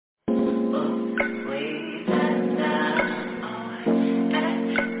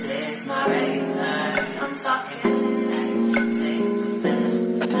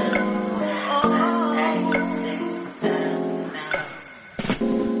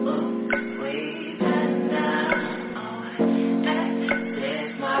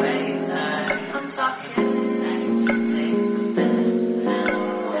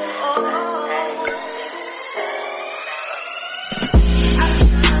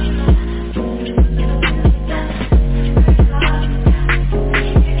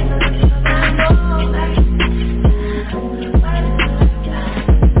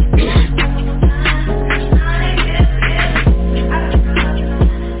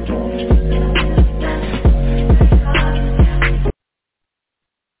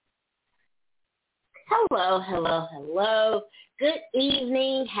hello. Good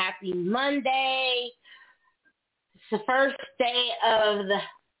evening. Happy Monday. It's the first day of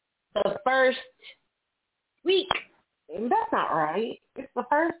the first week. That's not right. It's the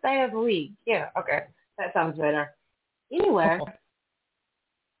first day of the week. Yeah, okay. That sounds better. Anyway,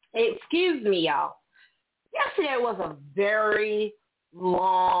 excuse me, y'all. Yesterday was a very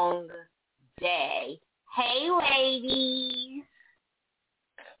long day. Hey, ladies.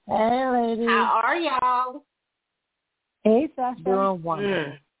 Hey, ladies. How are y'all? Hey, Sasha. Doing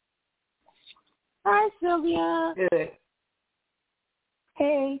wonderful. Hi, Sylvia. Good.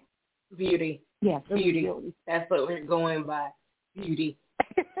 Hey. Beauty. Yes, beauty. That's what we're going by. Beauty.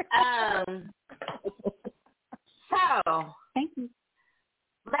 So, thank you.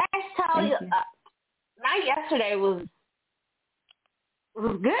 Let's tell you, night yesterday was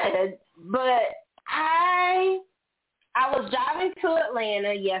good, but I was driving to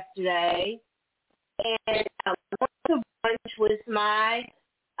Atlanta yesterday, and I went to brunch with my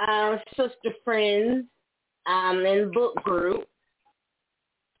sister friends in book group,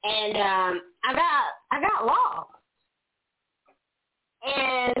 and I got lost,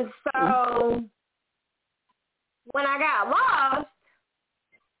 and so when I got lost,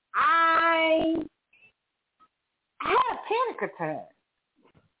 I had a panic attack.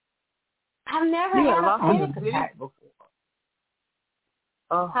 I've never had a panic attack before.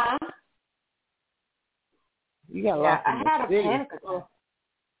 Huh? You got lost in I had a panic attack.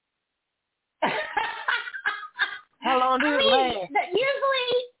 How long did it last?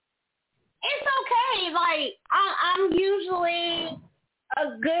 Usually, it's okay. Like, I'm usually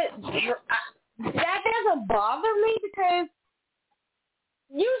a good... that doesn't bother me because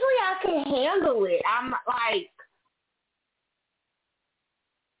usually I can handle it. I'm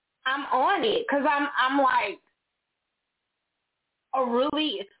on it because I'm like a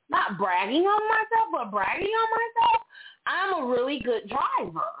really, not bragging on myself, but bragging on myself. I'm a really good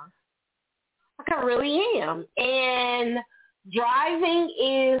driver. Like I really am. And driving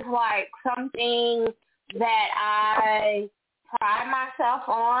is like something that I pride myself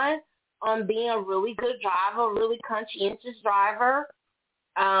on being a really good driver, a really conscientious driver.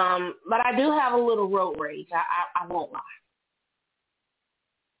 But I do have a little road rage. I won't lie.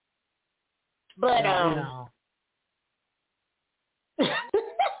 But I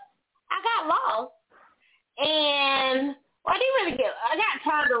got lost, and I didn't really I got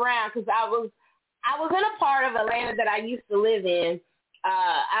turned around because I was in a part of Atlanta that I used to live in,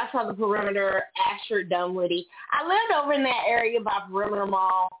 outside the perimeter, Ashford, Dunwoody. I lived over in that area by Perimeter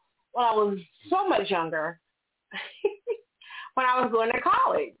Mall when I was so much younger, when I was going to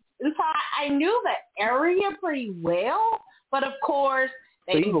college. And so I knew the area pretty well, but of course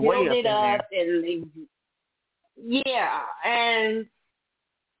they built it up and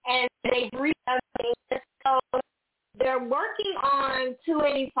and they've redone things. So they're working on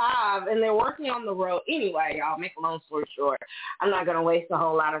 285 and they're working on the road. Anyway, y'all, make a long story short, I'm not going to waste a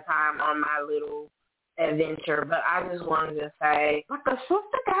whole lot of time on my little adventure, but I just wanted to say, like, a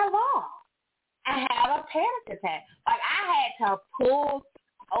sister got lost. I had a panic attack. Like, I had to pull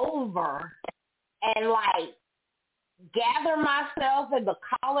over and, like, gather myself in the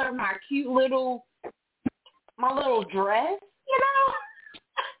collar of my cute little, my little dress, you know?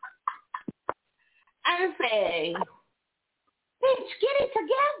 And say, bitch, get it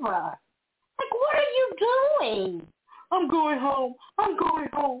together. Like, what are you doing? I'm going home. I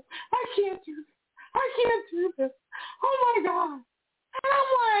can't do this. Oh, my God. And I'm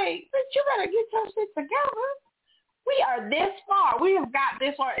like, bitch, you better get your shit together. We are this far. We have got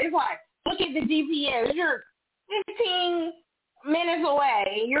this far. It's like, look at the GPS. You're 15 minutes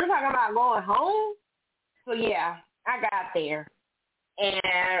away. You're talking about going home? So, yeah, I got there. And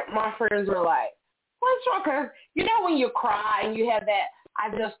my friends were like, what's wrong? Because you know when you cry and you have that I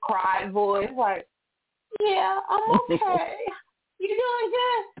just cried voice, like, yeah, I'm okay. You doing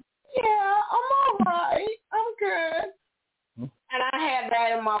good? Yeah, I'm all right. I'm good. And I had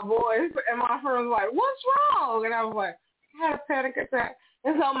that in my voice, and my friend was like, what's wrong? And I was like, I had a panic attack.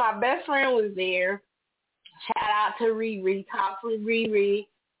 And so my best friend was there. Shout out to Riri, talk with Riri.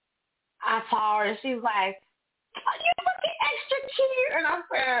 I saw her, and she was like, are you looking extra cute? And I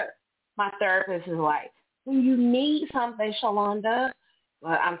said, my therapist is like, when you need something, Shalonda,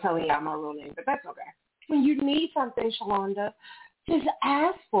 well, I'm telling y'all my real name, but that's okay. When you need something, Shalonda, just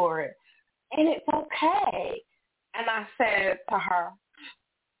ask for it, and it's okay. And I said to her, I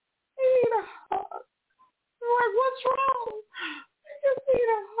need a hug. I'm like, what's wrong? I just need a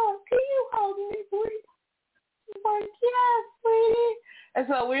hug. Can you hug me, please? She's like, yes, sweetie. And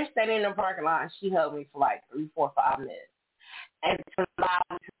so we're standing in the parking lot, and she hugged me for like 3, 4, 5 minutes. And to allow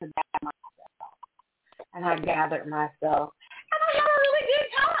me to back myself. and I gathered myself, and I had a really good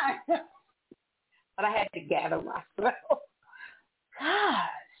time. But I had to gather myself. Gosh,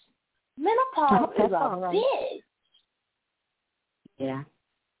 menopause is a bitch. Yeah.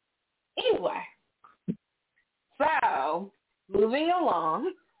 Anyway, so moving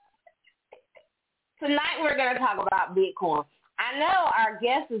along. Tonight we're going to talk about Bitcoin. I know our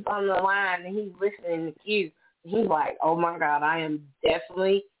guest is on the line and he's listening to Q. He's like, oh my God, I am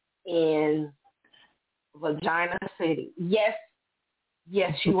definitely in Vagina City. Yes,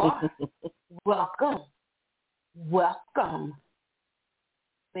 you are. Welcome.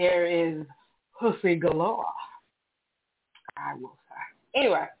 There is pussy galore, I will say.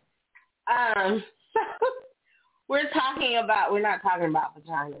 Anyway, so we're not talking about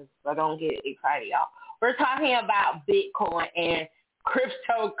vaginas, so don't get excited, y'all. We're talking about Bitcoin and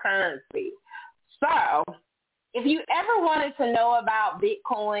cryptocurrency. So, if you ever wanted to know about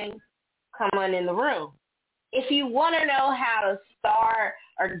Bitcoin, come on in the room. If you want to know how to start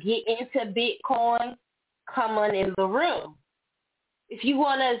or get into Bitcoin, come on in the room. If you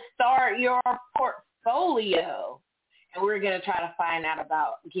want to start your portfolio, and we're going to try to find out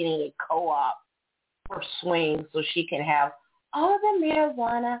about getting a co-op for Swing so she can have all the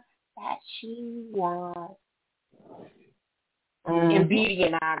marijuana that she wants. Mm-hmm. And Beauty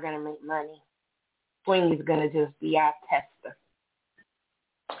and I are going to make money. Swing is going to just be our tester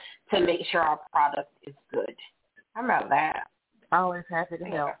to make sure our product is good. How about that? Always happy to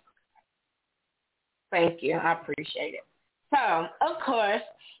help. Thank you. I appreciate it. So, of course,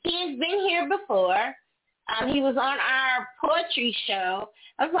 he has been here before. He was on our poetry show.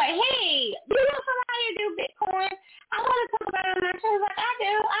 I was like, hey, do you know somebody to do Bitcoin? I want to talk about it on my show. He was like, I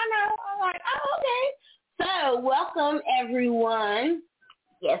do. I know. I'm like, oh, okay. So, welcome, everyone.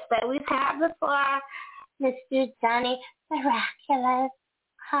 Yes, that we've had before. Mr. Johnny Miraculous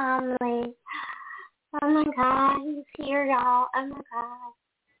Calmly. Oh, my God. He's here, y'all. Oh, my God.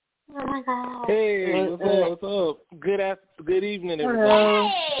 Oh, my God. Hey, what's up? Good evening, everybody.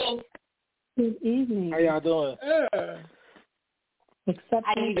 Hey. Good evening. How y'all doing? Except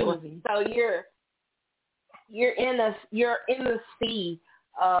how you doing? So you're in the sea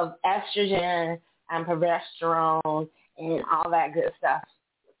of estrogen and progesterone and all that good stuff.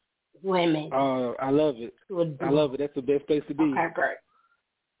 Women. I love it. I love it. That's the best place to be. Okay, great.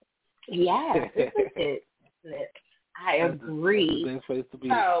 Yeah, isn't it? I agree. That's the best place to be.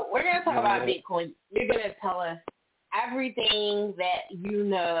 So we're going to talk about Bitcoin. You're going to tell us everything that you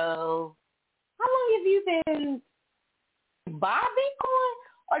know. How long have you been buy Bitcoin?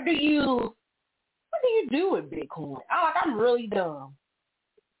 Or what do you do with Bitcoin? I'm really dumb.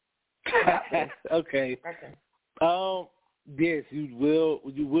 Okay. Yes,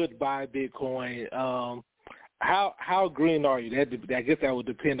 you would buy Bitcoin. How green are you? I guess that would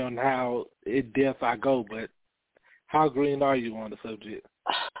depend on how in depth I go, but how green are you on the subject?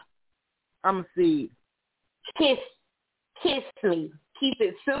 I'm a seed. Kiss me. Keep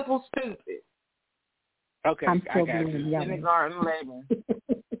it simple, stupid. Okay, I'm I got you. Kindergarten level.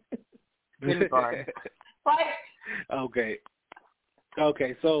 Kindergarten. Okay.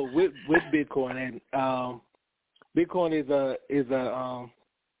 So with Bitcoin, and Bitcoin is a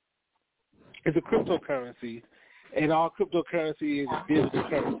cryptocurrency, and all cryptocurrency is digital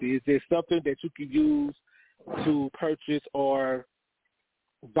currency. It's just something that you can use to purchase or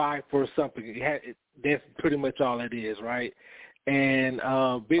buy for something. That's pretty much all it is, right? And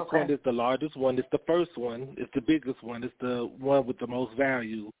Bitcoin is the largest one. It's the first one. It's the biggest one. It's the one with the most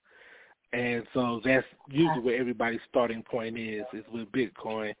value. And so that's usually where everybody's starting point is with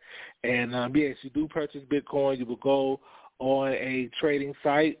Bitcoin. And yes, you do purchase Bitcoin. You will go on a trading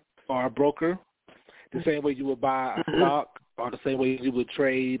site or a broker, the same way you would buy a stock, or the same way you would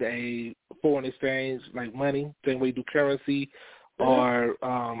trade a foreign exchange like money, same way you do currency or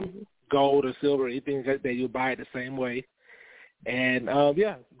gold or silver, anything like that, you buy it the same way. And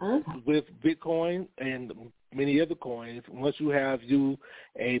with Bitcoin and many other coins, once you have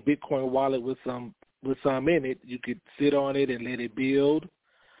a Bitcoin wallet with some in it, you could sit on it and let it build,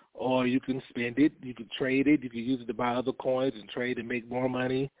 or you can spend it, you can trade it, you can use it to buy other coins and trade and make more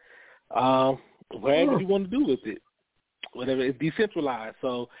money. Whatever you want to do with it. Whatever, it's decentralized,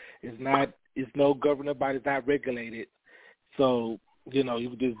 so it's no governing body, it's not regulated. So, you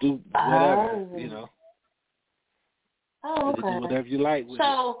can just do whatever, Oh, okay. You can do whatever you like with it.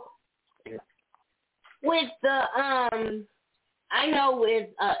 With the I know with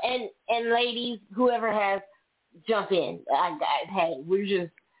and ladies, whoever has jump in. Hey, we're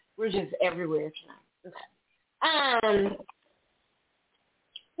just everywhere tonight. Okay.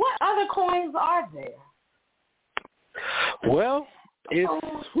 What other coins are there? Well,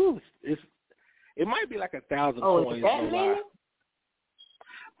 It might be like 1,000 Oh, coins. is it that many?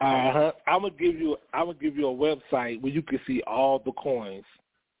 I'm gonna give you a website where you can see all the coins.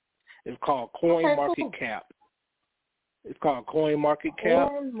 It's called CoinMarketCap. It's called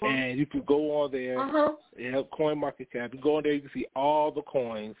CoinMarketCap, and you can go on there. Yeah, CoinMarketCap. You go on there, you can see all the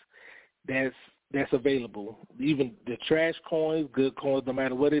coins that's available. Even the trash coins, good coins, no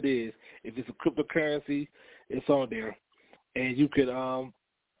matter what it is. If it's a cryptocurrency, it's on there, and you could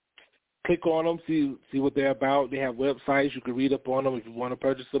click on them, see what they're about. They have websites. You can read up on them if you want to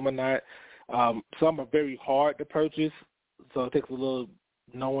purchase them or not. Some are very hard to purchase, so it takes a little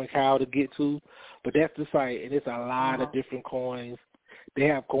knowing how to get to. But that's the site, and it's a lot of different coins. They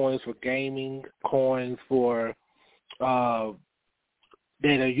have coins for gaming, coins for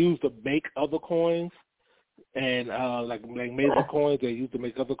that are used to make other coins, and like major coins they're used to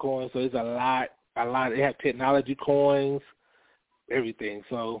make other coins. So it's a lot. They have technology coins, everything.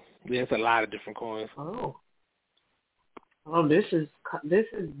 So there's a lot of different coins. Oh, this is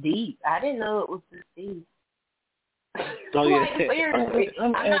deep. I didn't know it was this deep. Oh yeah. Like, seriously,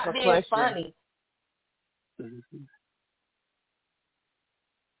 I'm not being funny.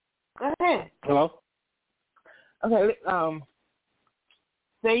 Go ahead. Hello. Okay.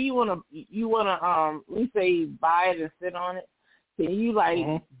 Say you wanna we say buy it and sit on it. Can you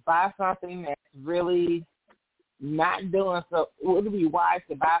buy something that's really not doing so? Would it be wise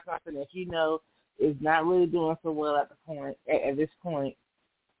to buy something that you know is not really doing so well at this point,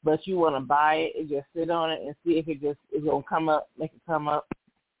 but you want to buy it and just sit on it and see if it just is gonna come up, make it come up?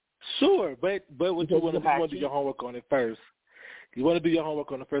 Sure, but what you want to do your homework on it first. You want to do your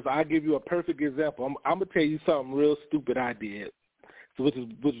homework on it first. I'll give you a perfect example. I'm gonna tell you something real stupid I did. So which is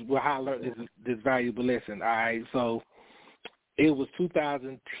how I learned this valuable lesson. All right, so it was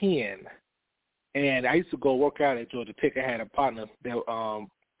 2010, and I used to go work out at Georgia Tech. I had a partner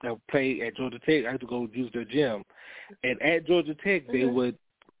that played at Georgia Tech. I used to go use their gym, and at Georgia Tech they would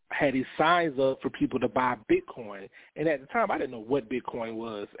had these signs up for people to buy Bitcoin. And at the time I didn't know what Bitcoin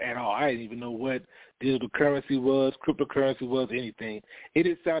was at all. I didn't even know what digital currency was, cryptocurrency was, anything. It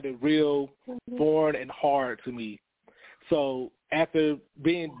just sounded real foreign and hard to me. So after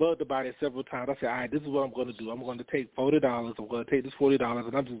being bugged about it several times, I said, all right, this is what I'm going to do. I'm going to take $40. I'm going to take this $40,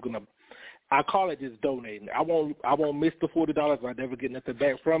 and I'm just going to, I call it just donating. I won't miss the $40. I never get nothing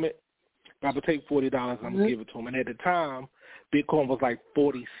back from it. But I'm going to take $40, and I'm going to give it to them. And at the time, Bitcoin was like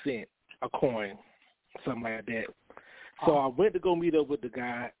 40 cents a coin, something like that. So I went to go meet up with the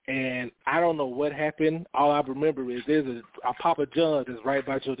guy, and I don't know what happened. All I remember is there's a Papa John's that's right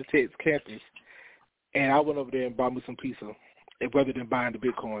by Georgia Tech's campus. And I went over there and bought me some pizza rather than buying the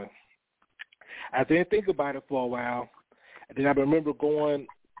Bitcoin. I didn't think about it for a while. And then I remember going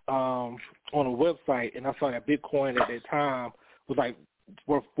on a website, and I saw that Bitcoin at that time was like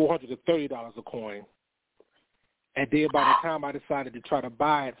worth $430 a coin. And then by the time I decided to try to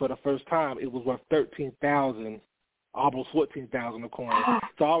buy it for the first time, it was worth $13,000, almost $14,000 a coin.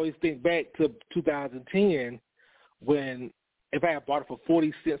 So I always think back to 2010 when if I had bought it for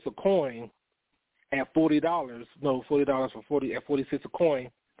 40 cents a coin, at $40 for 40 at 40 cents a coin,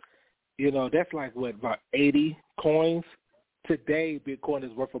 that's like what, about 80 coins. Today, Bitcoin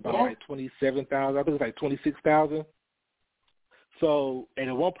is worth about like 27,000. I think it's like 26,000. So, and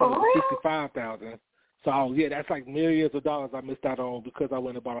at one point it was 65,000. So yeah, that's like millions of dollars I missed out on because I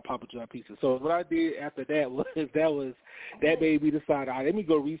went and bought a Papa John pizza. So what I did after that was that made me decide, all right, let me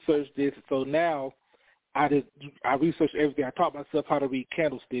go research this. So now I researched everything. I taught myself how to read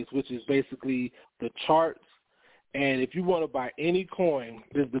candlesticks, which is basically the charts. And if you want to buy any coin,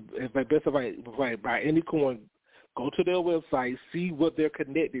 buy any coin, go to their website, see what they're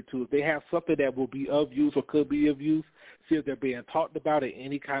connected to. If they have something that will be of use or could be of use, see if they're being talked about in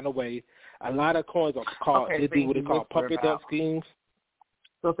any kind of way. A lot of coins are called, they do what they call pump and dump schemes.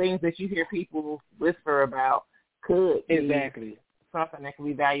 So things that you hear people whisper about could be something that can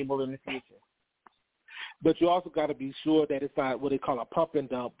be valuable in the future. But you also got to be sure that it's not what they call a pump and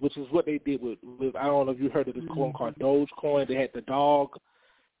dump, which is what they did with I don't know if you heard of this coin called Dogecoin. They had the dog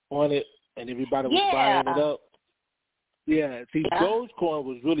on it, and everybody was buying it up. Yeah, see, Dogecoin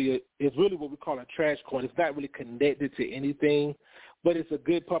was it's really what we call a trash coin. It's not really connected to anything, but it's a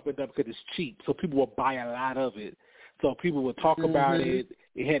good pump and dump because it's cheap, so people will buy a lot of it. So people would talk about it.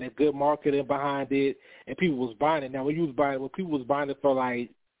 It had a good marketing behind it, and people was buying it. Now, when people was buying it for like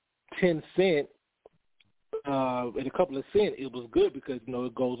 10 cents, and a couple of cents, it was good because,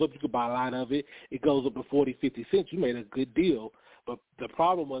 it goes up. You could buy a lot of it. It goes up to 40, 50 cents. You made a good deal. But the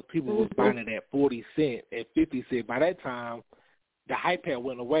problem was people was buying it at 40 cents and 50 cents. By that time, the hype had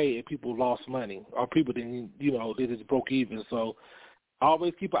went away and people lost money. Or people didn't, they just broke even. So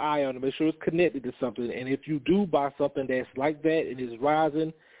always keep an eye on it. Make sure it's connected to something. And if you do buy something that's like that and is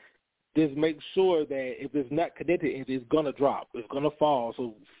rising, just make sure that if it's not connected, it's going to drop. It's going to fall.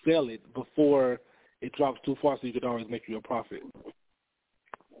 So sell it before it drops too far so you can always make you a profit.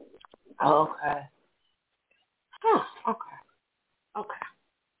 Okay. Huh. Okay.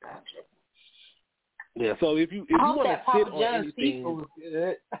 Gotcha. Yeah, so if you want to sit on anything, was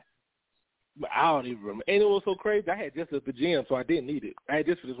good. I don't even remember. And it was so crazy. I had just at the gym, so I didn't need it. I had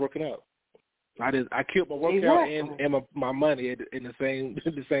just finished working out. I killed my workout and my money in the same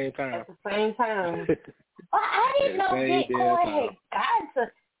time. At the same time. Well, I didn't know Bitcoin had gotten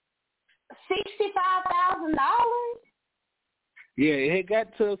to $65,000. Yeah, it had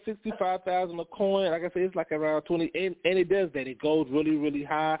got to $65,000 a coin. Like I said, it's like around 20, and it does that. It goes really, really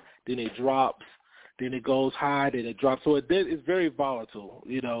high, then it drops, then it goes high, then it drops. So it's very volatile,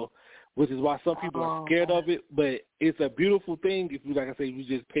 which is why some people are scared of it. But it's a beautiful thing if you, like I say, you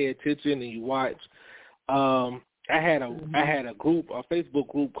just pay attention and you watch. I had a group, a Facebook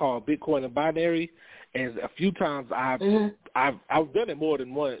group called Bitcoin and Binary, and a few times I've done it more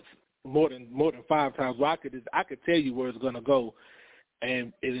than once. More than 5 times. Where I could tell you where it's gonna go,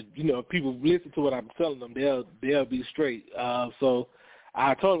 and if people listen to what I'm telling them, they'll be straight. So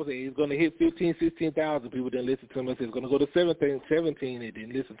I told them it's gonna hit 15,000, 16,000. People didn't listen to me. I said it's gonna go to 17. They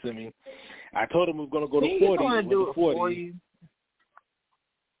didn't listen to me. I told them it was gonna go to 40. Want to do it 40. For you?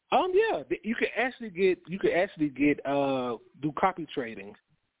 Yeah, you could actually get do copy trading.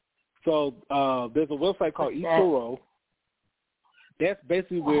 So there's a website called eToro. That's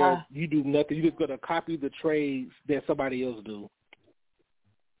basically where you do nothing. You just got to copy the trades that somebody else do.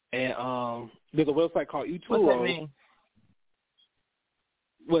 And there's a website called eToro. What's that mean?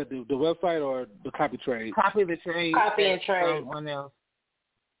 What, the website or the copy trade? Copy the trade. Copy and trade. Someone else.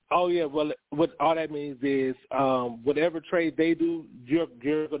 Oh, yeah. Well, what all that means is whatever trade they do, you're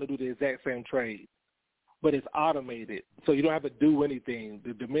going to do the exact same trade. But it's automated, so you don't have to do anything.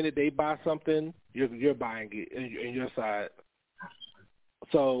 The minute they buy something, you're buying it in your side.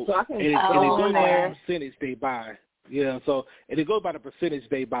 So I can it goes by the percentage they buy. Yeah, so and it goes by the percentage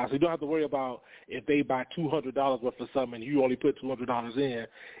they buy. So you don't have to worry about if they buy $200 worth of something and you only put $200 in.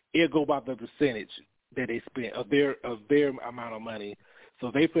 It goes by the percentage that they spent of their amount of money. So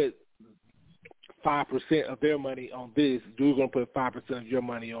if they put 5% of their money on this, you're going to put 5% of your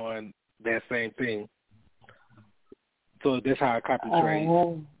money on that same thing. So that's how I copy trade.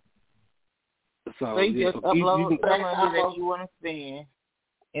 So you just upload the money that you want to spend,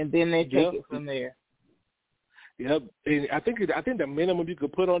 and then they take it from there. Yep, and I think the minimum you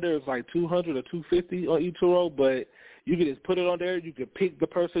could put on there is like $200 or $250 on eToro, but you can just put it on there. You can pick the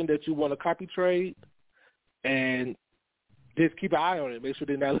person that you want to copy trade, and just keep an eye on it. Make sure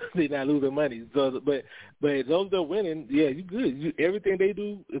they're not losing money. So, but those that are winning, yeah, you good. Everything they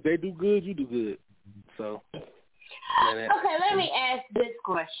do, if they do good, you do good. So. Okay, let me ask this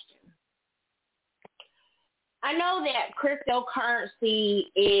question. I know that cryptocurrency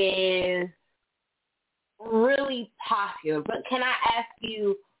is really popular, but can I ask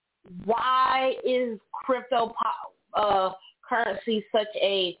you, why is cryptocurrency such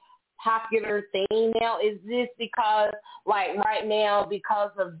a popular thing now? Is this because, like right now,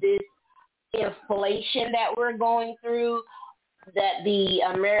 because of this inflation that we're going through, that the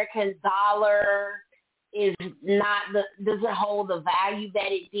American dollar doesn't hold the value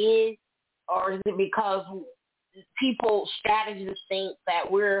that it did, or is it because strategists think that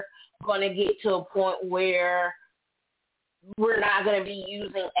we're going to get to a point where we're not going to be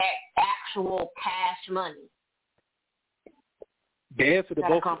using actual cash money? The answer to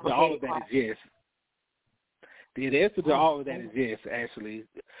all of that is yes. The answer to all of that is yes, actually.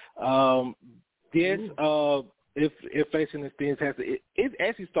 Yes, if inflation and things it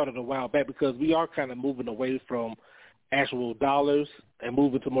actually started a while back because we are kind of moving away from actual dollars and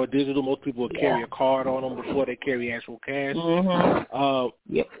moving to more digital. Most people will carry a card on them before they carry actual cash. And,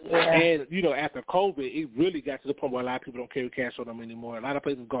 after COVID, it really got to the point where a lot of people don't carry cash on them anymore. A lot of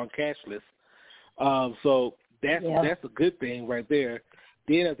places have gone cashless. So that's a good thing right there.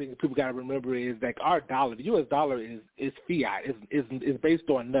 The other thing people got to remember is like our dollar, the U.S. dollar is fiat. It's based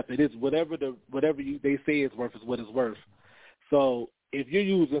on nothing. It's whatever they say is worth is what it's worth. So if you're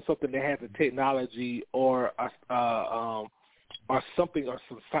using something that has a technology or something or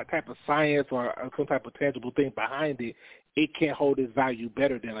some type of science or some type of tangible thing behind it, it can hold its value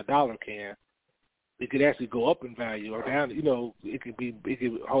better than a dollar can. It could actually go up in value or down. It could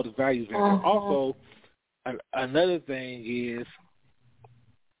hold its value better. Also, another thing is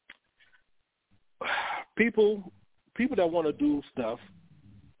people that want to do stuff,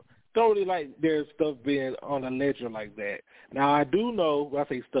 don't really like their stuff being on a ledger like that. Now, I do know, when I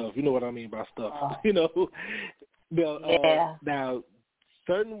say stuff, you know what I mean by stuff. Now,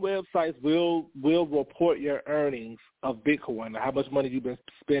 certain websites will report your earnings of Bitcoin, how much money you've been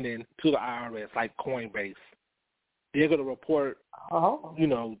spending to the IRS, like Coinbase. They're going to report,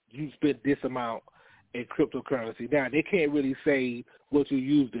 you spent this amount in cryptocurrency. Now, they can't really say what you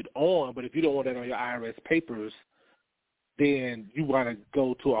used it on, but if you don't want that on your IRS papers, then you want to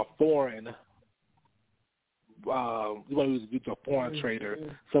go to a foreign, you want to use a foreign trader,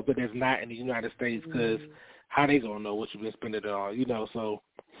 something that's not in the United States, because how they going to know what you've been spending it on, so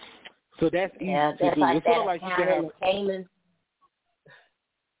that's easy to do. Like it's sort of like you can have Cayman.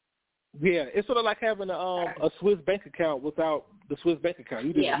 Yeah, it's sort of like having a Swiss bank account without the Swiss bank account.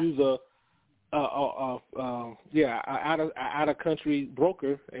 You just use a out of country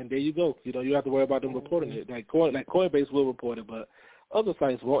broker, and there you go. You don't have to worry about them reporting it. Like Coinbase will report it, but other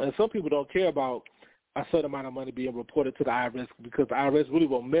sites won't. And some people don't care about a certain amount of money being reported to the IRS, because the IRS really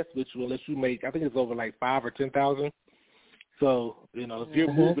won't mess with you unless you make, I think it's over like 5,000 or 10,000. So if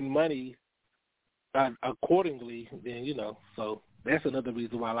you're moving money accordingly, then so that's another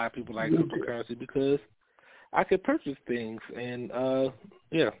reason why a lot of people like cryptocurrency, because I can purchase things and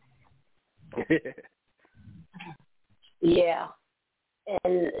yeah,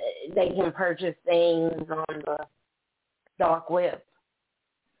 and they can purchase things on the dark web.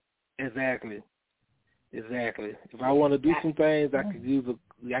 Exactly. If I want to do some things, I could use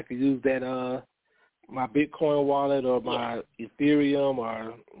that my Bitcoin wallet or my Ethereum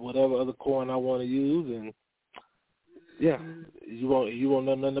or whatever other coin I want to use, and you won't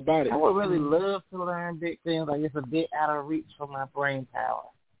know nothing about it. I would really love to learn big things. Like, it's a bit out of reach for my brain power,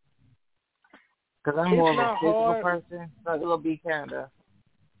 because I'm more of a physical person, so it'll be kind of.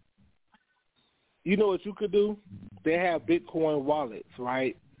 You know what you could do? They have Bitcoin wallets,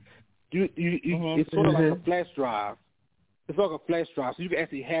 right? It's sort of like a flash drive. It's like a flash drive, so you can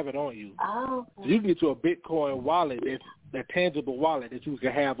actually have it on you. Oh. So you can get you a Bitcoin wallet, that's that tangible wallet that you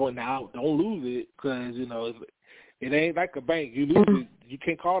can have on now. Don't lose it, because it ain't like a bank. You lose it, you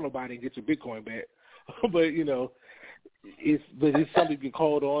can't call nobody and get your Bitcoin back. But it's something you can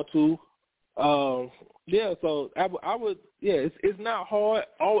hold on to. So I would, it's not hard.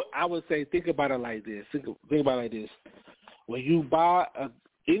 I would say think about it like this. Think about it like this. When you buy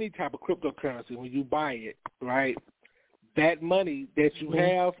any type of cryptocurrency, when you buy it, right, that money that you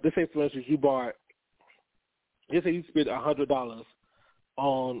have, let's say, for instance, let's say you spent $100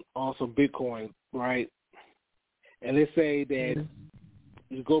 on some Bitcoin, right, and let's say that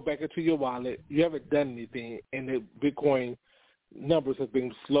you go back into your wallet, you haven't done anything, and the Bitcoin numbers have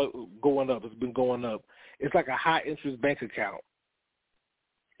been going up. It's been going up. It's like a high-interest bank account.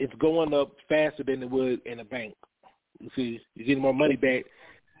 It's going up faster than it would in a bank. You see, you're getting more money back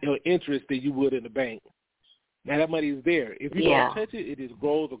interest than you would in the bank. Now that money is there. If you don't touch it, it just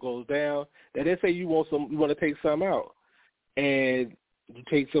grows or goes down. Now let's say you want to take some out, and you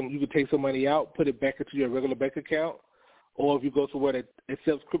can take some money out, put it back into your regular bank account, or if you go to where it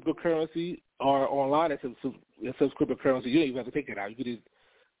accepts cryptocurrency or online it accepts cryptocurrency, you don't even have to take it out. You can just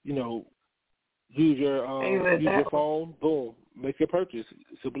use your phone, boom, make your purchase.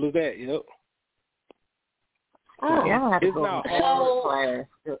 Simple as that. Yep. Oh, yeah, I have to go to class.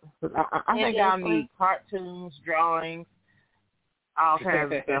 I think I'll need cartoons, drawings, all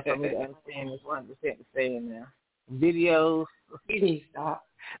kinds of stuff for me to understand this 100% to stay in there. Videos. You need to stop.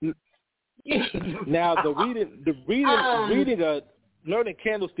 Now learning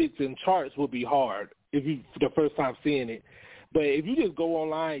candlesticks and charts will be hard if you for the first time seeing it. But if you just go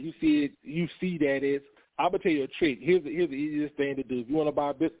online, you see that it's. I'm gonna tell you a trick. Here's the easiest thing to do. If you want to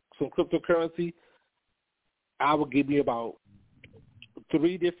buy some cryptocurrency, I will give you about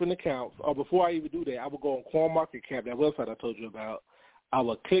 3 different accounts. Or before I even do that, I will go on CoinMarketCap, that website I told you about. I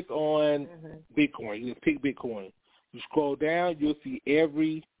will click on Bitcoin. You just pick Bitcoin. You scroll down, you'll see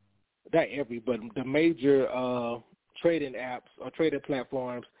but the major trading apps or trading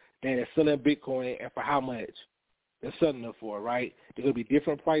platforms that are selling Bitcoin and for how much they're selling it for, right? There will be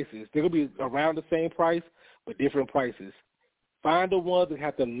different prices. They're going to be around the same price, but different prices. Find the ones that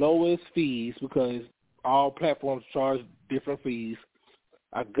have the lowest fees, because all platforms charge different fees.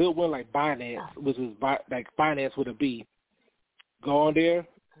 A good one like Binance, which is like finance with a B. Go on there,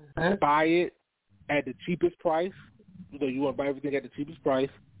 buy it at the cheapest price. You want to buy everything at the cheapest price,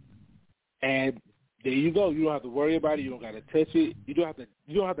 and there you go. You don't have to worry about it. You don't got to touch it. You don't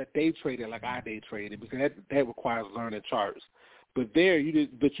have to day trade it like I day trade it, because that requires learning charts. But you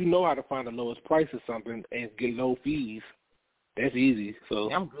know how to find the lowest price of something and get low fees. That's easy. So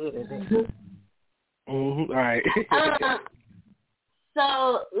I'm good at it. All right.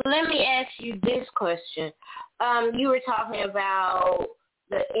 So let me ask you this question. You were talking about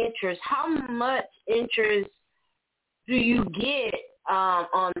the interest. How much interest do you get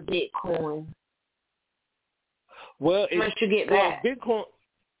on Bitcoin? Well, once you get back?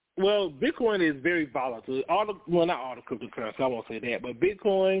 Bitcoin is very volatile. Not all the cryptocurrency, I won't say that, but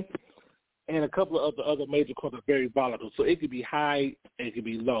Bitcoin and a couple of other major coins are very volatile. So it could be high, and it could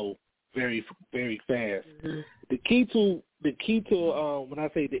be low, very, very fast. Mm-hmm. The key to when I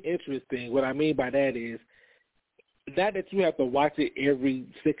say the interest thing, what I mean by that is not that you have to watch it every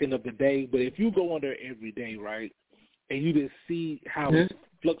second of the day, but if you go on there every day, right, and you just see how it's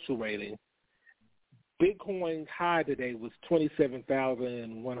fluctuating. Bitcoin's high today was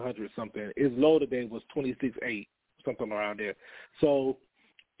 27,100 something. Its low today was 26,800, something around there. So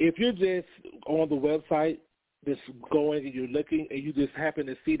if you're just on the website, just going and you're looking, and you just happen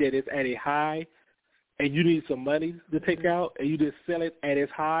to see that it's at a high, and you need some money to take out, and you just sell it at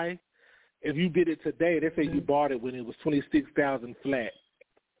its high, if you did it today, let's say you bought it when it was 26,000 flat,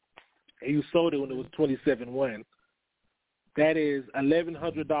 and you sold it when it was 27,100, that is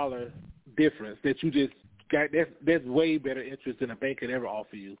 $1,100 difference that you just got. That's way better interest than a bank could ever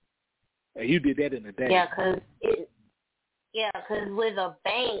offer you, and you did that in a day. Because with a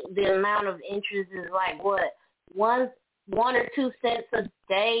bank, the amount of interest is like what, 1 or 2 cents a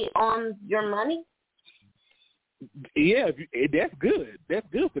day on your money. Yeah, that's good. That's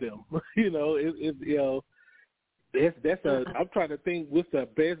good for them. I'm trying to think what's the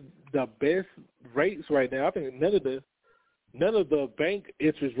best rates right now. I think none of the bank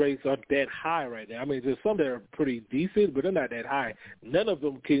interest rates are that high right now. I mean, there's some that are pretty decent, but they're not that high. None of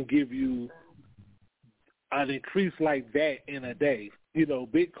them can give you an increase like that in a day.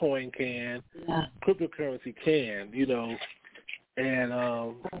 Bitcoin can, cryptocurrency can,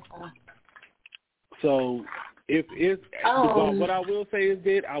 and so what I will say is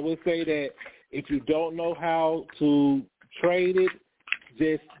that I will say that if you don't know how to trade it,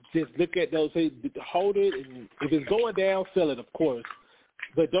 just look at those, hold it, and if it's going down, sell it, of course.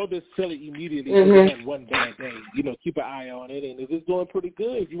 But don't just sell it immediately if you had one bad day. Keep an eye on it, and if it's doing pretty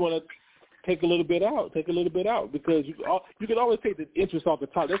good, if you want to take a little bit out, because you can always take the interest off the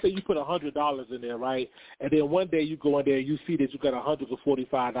top. Let's say you put $100 in there, right? And then one day you go in there, you see that you got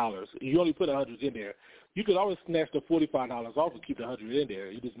 $145. You only put $100 in there. You could always snatch the $45 off and keep the $100 in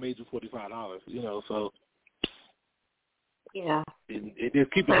there. You just made you $45, so. Yeah. It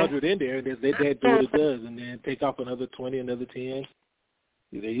just keep 100 in there, and that do what it does, and then take off another 20, another 10.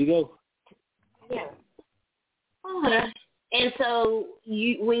 There you go. Yeah. Okay. And so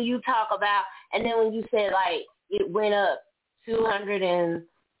when you talk about, and then when you said like it went up 200 and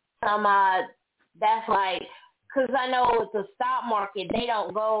some odd, that's like, because I know with the stock market they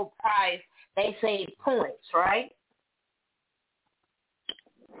don't go price, they say points, right?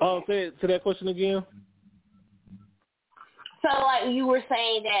 Say that question again. So, like you were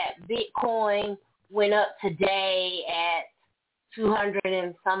saying that Bitcoin went up today at 200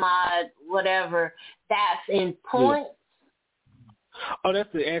 and some odd, whatever. That's in points. Yeah. Oh, that's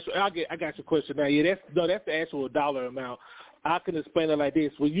the actual. I got your question now. Yeah, that's the actual dollar amount. I can explain it like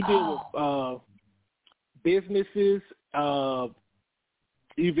this: when you deal with businesses, I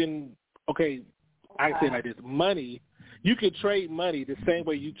say it like this: money. You can trade money the same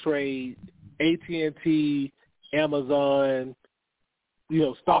way you trade AT&T, Amazon,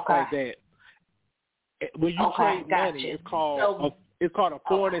 stuff like that. When you trade money, it's called a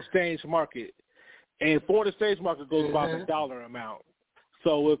foreign exchange market, and foreign exchange market goes by the dollar amount.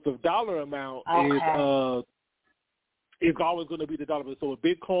 So if the dollar amount is, it's always going to be the dollar. So with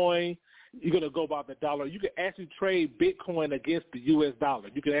Bitcoin, you're going to go by the dollar. You can actually trade Bitcoin against the U.S. dollar.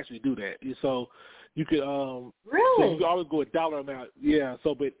 You can actually do that. So you could really? So you can always go with dollar amount. Yeah.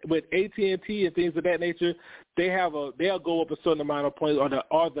 So but with AT&T and things of that nature, they'll go up a certain amount of points, or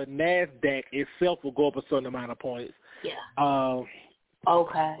the NASDAQ itself will go up a certain amount of points. Yeah.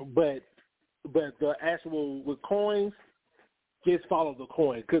 But the actual with coins, just follow the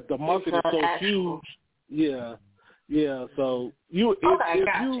coin because the market is so huge. Yeah. Yeah, so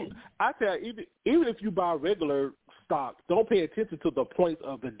I tell you, even if you buy regular stock, don't pay attention to the points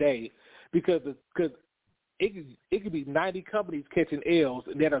of the day because it could be 90 companies catching L's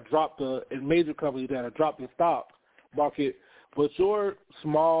and that'll drop and major companies that'll drop the stock market, but your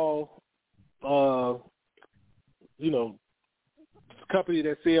small, company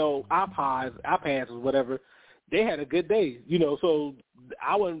that sell iPads or whatever, they had a good day, So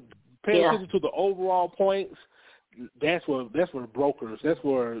I wouldn't pay attention to the overall points. That's where brokers, that's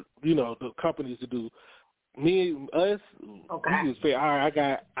where the companies to do. Us, we just say, all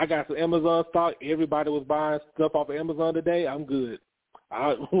right, I got some Amazon stock. Everybody was buying stuff off of Amazon today. I'm good.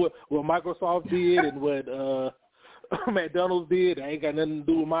 What Microsoft did and what McDonald's did, I ain't got nothing to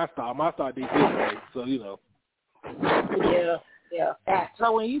do with my stock. My stock did this way, so you know. Yeah.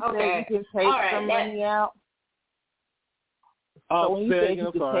 So when you say you can take some money out, so when you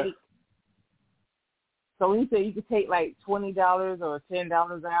say you could take like $20 or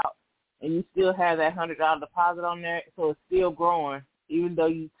 $10 out, and you still have that $100 deposit on there, so it's still growing, even though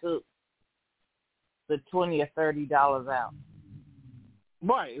you took the $20 or $30 out.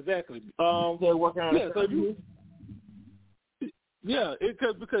 Right, exactly. Still working on it.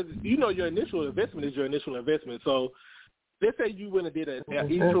 Because you know your initial investment is your initial investment. So let's say you went and did an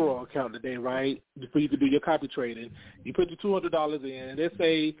eToro account today, right? Before you could do your copy trading, you put your $200 in. Let's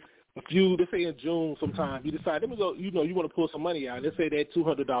say in June sometime you decide, let me go. You know, you want to pull some money out. Let's say that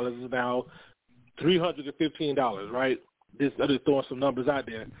 $200 is now $315, right? I'm just throwing some numbers out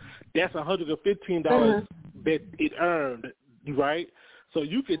there. That's $115 that it earned, right? So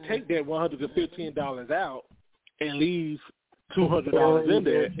you could take that $115 out and leave $200 in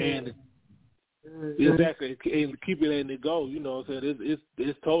there, and exactly, and keep it letting it go. You know, so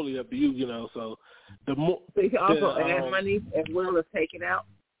it's totally up to you. You know, so the more so you can also add money as well as take it out.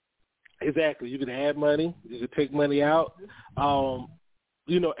 Exactly, you can add money, you can take money out.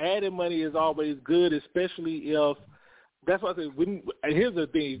 You know, adding money is always good, especially if. That's why I say. Here's the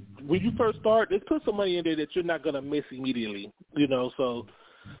thing: when you first start, just put some money in there that you're not gonna miss immediately. You know, so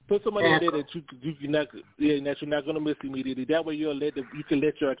put some money in there that you're not gonna miss immediately. That way, you can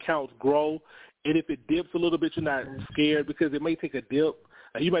let your accounts grow, and if it dips a little bit, you're not scared because it may take a dip.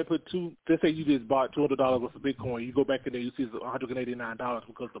 You might put let's say you just bought $200 worth of Bitcoin. You go back in there, you see it's $189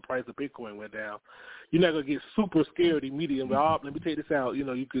 because the price of Bitcoin went down. You're not gonna get super scared immediately. Let me take this out. You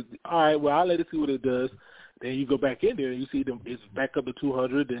know, you could. All right, well, I'll let it see what it does. Then you go back in there and you see them. It's back up to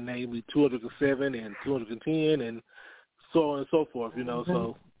 200, and maybe 207 and 210, and so on and so forth. You know,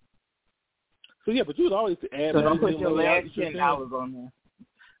 so yeah. But you would always add. So don't put your last $10 on there.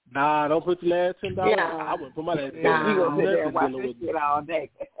 Nah, don't put your last $10. Yeah. I wouldn't put my last $10. You gonna sit there and watch this shit all day.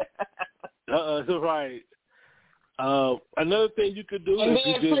 Right. Another thing you could do and is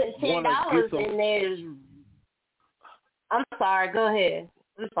then you put just want to get some. $10 in there. I'm sorry. Go ahead.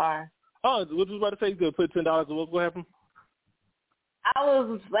 I'm sorry. Oh, what was you about to say? You could put $10. What will happen? I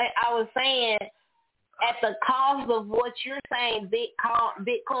was saying at the cost of what you're saying,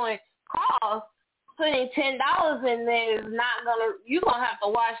 Bitcoin costs, putting $10 in there is not gonna. You're gonna have to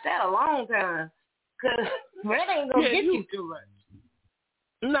watch that a long time because that ain't gonna get you too much.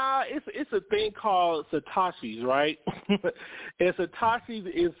 Nah, it's a thing called Satoshis, right? And Satoshis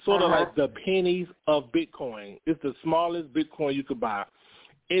is sort of like the pennies of Bitcoin. It's the smallest Bitcoin you could buy.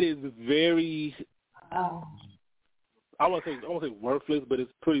 It is very, I won't say worthless, but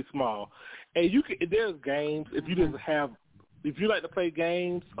it's pretty small. And there's games if you like to play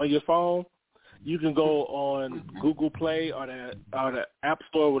games on your phone, you can go on Google Play or the App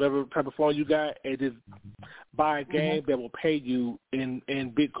Store, whatever type of phone you got, and just buy a game that will pay you in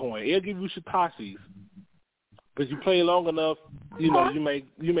Bitcoin. It'll give you Satoshis. But you play long enough, you know, you make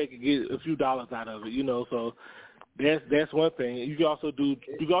it get a few dollars out of it, you know, so that's one thing. You can also do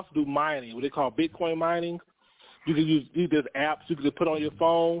mining, what they call Bitcoin mining. You can use these apps you can put on your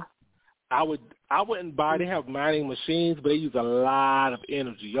phone. I wouldn't buy. They have mining machines, but they use a lot of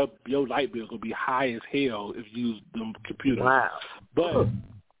energy. Your light bill will be high as hell if you use them computers. Wow.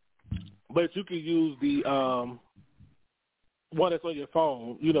 But you can use the one that's on your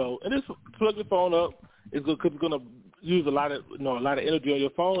phone, you know, and just plug your phone up. It's gonna use a lot of energy on your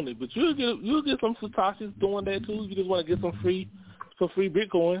phone, but you'll get some Satoshis doing that too. You just want to get some free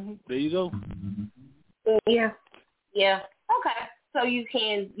Bitcoin. There you go. Yeah. Okay. So you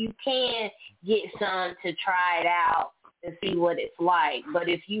can get some to try it out and see what it's like. But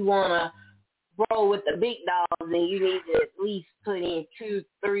if you wanna roll with the big dogs, then you need to at least put in $200,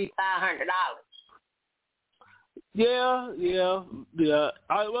 $300, $500. Yeah.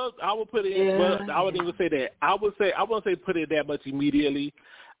 I would put it in. Well, I wouldn't even say that. I wouldn't say put it that much immediately.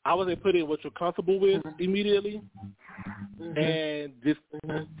 I would say put in what you're comfortable with immediately, and just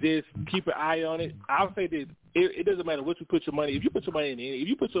keep an eye on it. I would say that it doesn't matter what you put your money. If you put your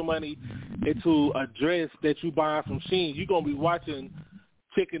money into a dress that you buy from Shein, you're gonna be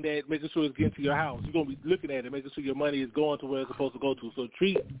checking that, making sure it's getting to your house. You're gonna be looking at it, making sure your money is going to where it's supposed to go to. So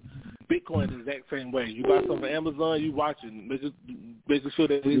treat Bitcoin the exact same way. You buy something from Amazon, you watching, making sure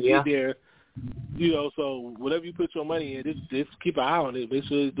that it's in there. You know, so whatever you put your money in, just keep an eye on it. Make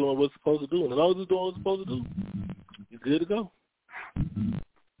sure it's doing what it's supposed to do. And as long as it's doing what it's supposed to do, you're good to go.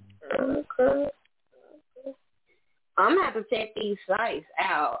 Okay. I'm going to have to check these sites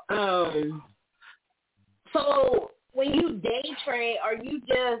out. So when you day trade, are you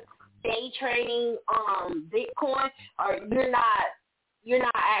just day trading Bitcoin, or you're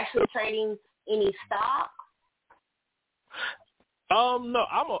not actually trading any stock? No,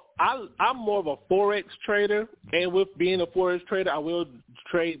 I'm more of a forex trader, and with being a forex trader, I will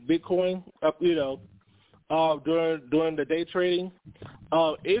trade Bitcoin during the day trading.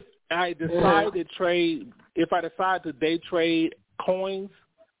 If I decide to day trade coins,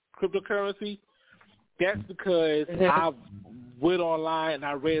 cryptocurrency, that's because I went online and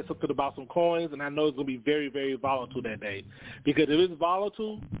I read something about some coins, and I know it's going to be very, very volatile that day. Because if it's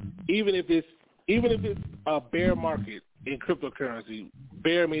volatile, even if it's a bear market in cryptocurrency,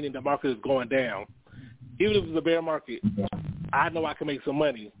 bear meaning the market is going down, even if it's a bear market, I know I can make some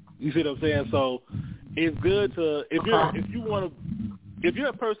money. You see what I'm saying? So it's good to if you're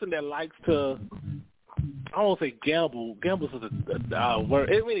a person that likes to, I don't want to say gamble. Gamble is a word.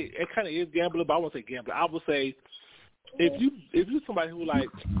 It kind of is gambling, but I won't say gambling. I would say if you're somebody who like,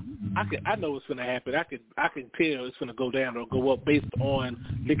 I know what's going to happen. I can tell it's going to go down or go up based on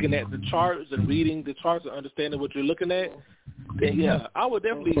looking at the charts and reading the charts and understanding what you're looking at. Then yeah, I would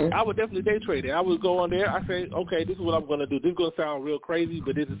definitely day trade it. I would go on there. I say, okay, this is what I'm going to do. This is going to sound real crazy,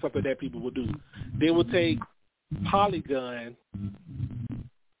 but this is something that people will do. They will take Polygon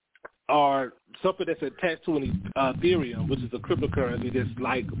or something that's attached to an Ethereum, which is a cryptocurrency that's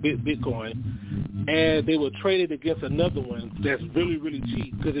like Bitcoin, and they will trade it against another one that's really, really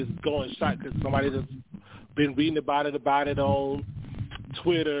cheap because it's going shot because somebody that's been reading about it on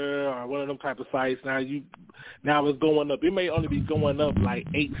Twitter or one of them type of sites. Now it's going up. It may only be going up like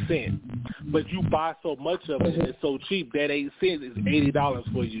 8 cents, but you buy so much of it and it's so cheap that 8 cents is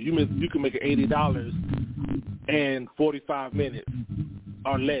 $80 for you. You can make $80 in 45 minutes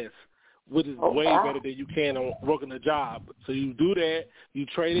or less, which is way better than you can on working a job. So you do that, you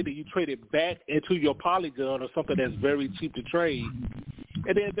trade it, and you trade it back into your Polygon or something that's very cheap to trade.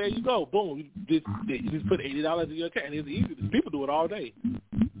 And then there you go, boom. You just put $80 in your account. And it's easy. People do it all day.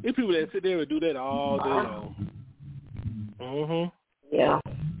 There's people that sit there and do that all day long. Yeah.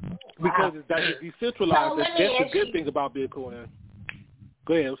 Because it's decentralized. That's the good thing about Bitcoin.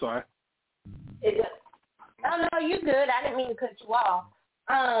 Go ahead, I'm sorry. No, you're good. I didn't mean to cut you off.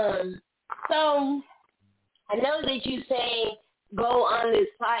 So I know that you say go on this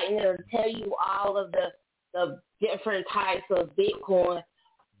site and it'll tell you all of the different types of Bitcoin.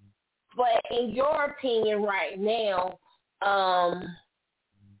 But in your opinion right now,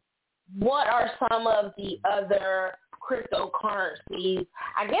 what are some of the other cryptocurrencies?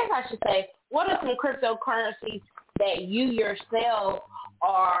 I guess I should say, what are some cryptocurrencies that you yourself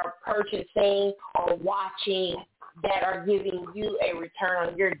are purchasing or watching that are giving you a return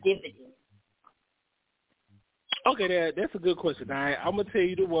on your dividends? Okay, that's a good question. I'm going to tell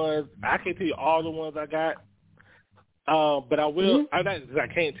you the ones. I can't tell you all the ones I got, but I will. I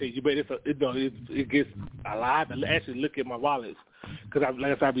can't tell you, but it gets alive and actually look at my wallets because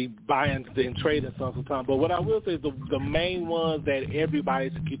I be buying and trading sometimes. But what I will say is the main ones that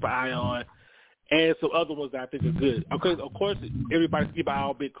everybody should keep an eye on, and some other ones that I think are good. Okay, of course, everybody should keep an eye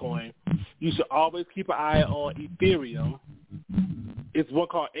on Bitcoin. You should always keep an eye on Ethereum. It's one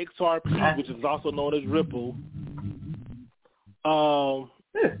called XRP, which is also known as Ripple.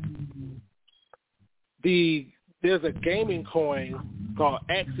 There's a gaming coin called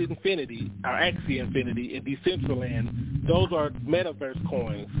Axie Infinity in Decentraland. Those are metaverse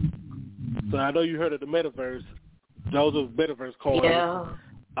coins. So I know you heard of the metaverse. Those are metaverse coins. Yeah.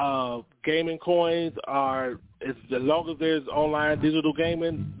 Gaming coins are, as long as there's online digital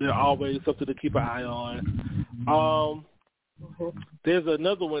gaming, they're always something to keep an eye on. There's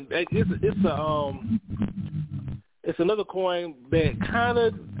another one. It's another coin that kind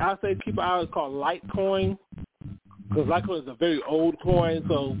of, I say keep an eye on. It's called Litecoin. Because Litecoin is a very old coin,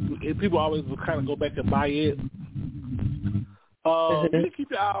 so people always will kind of go back and buy it. You can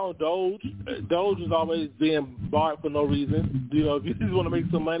keep your eye on Doge. Doge is always being bought for no reason. You know, if you just want to make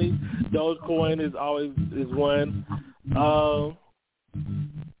some money, Dogecoin is one. It's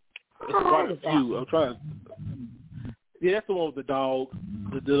quite a few. I'm trying to. Yeah, that's the one with the dog.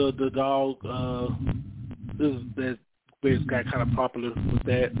 The dog. This got kind of popular with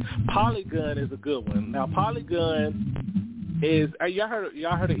that. Polygon is a good one. Now, Polygon is. Y'all heard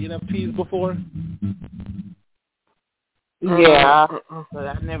of NFTs before? Yeah, but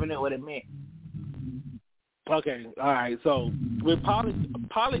I never knew what it meant. Okay, all right. So with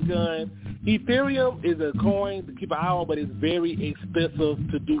Polygon, Ethereum is a coin to keep an eye on, but it's very expensive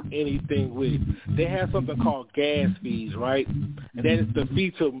to do anything with. They have something called gas fees, right? And that is the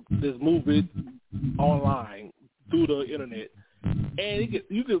fee to just move it online through the internet. And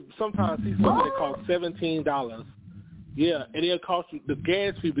you could sometimes see something that costs $17. Yeah, and it'll cost you the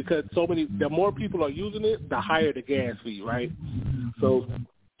gas fee because the more people are using it, the higher the gas fee, right? So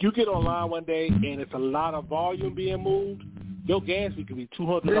you get online one day and it's a lot of volume being moved, your gas fee could be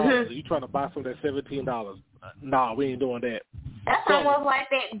 $200. Mm-hmm. You trying to buy something at $17. Nah, we ain't doing that. That's almost like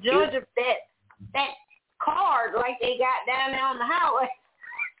that Georgia, that card like they got down there on the highway.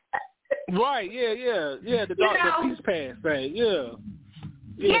 Right, yeah, the Peace Pass thing, yeah.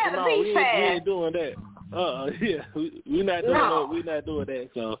 Yeah, the Peace Pass. We ain't doing that. Yeah, we're not doing that. We're not doing that.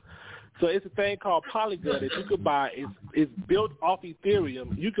 So it's a thing called Polygon that you could buy. It's built off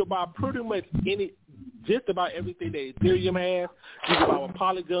Ethereum. You could buy pretty much just about everything that Ethereum has. You can buy a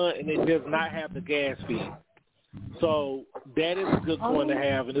Polygon, and it does not have the gas fee. So that is a good coin to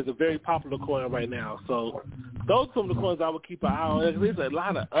have, and it's a very popular coin right now. So those are some of the coins I would keep an eye on. There's a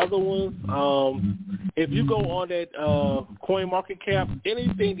lot of other ones. If you go on that CoinMarketCap,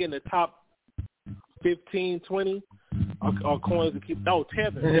 anything in the top 15, 20 are coins to keep. Oh,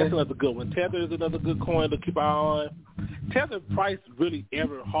 Tether, that's another good one. Tether is another good coin to keep an eye on. Tether price hardly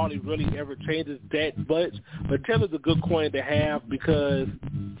ever changes that much, but Tether's a good coin to have because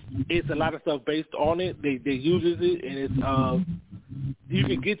it's a lot of stuff based on it. They uses it, and it's you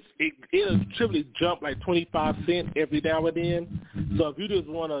can get it'll trivially jump like 25 cents every now and then. So if you just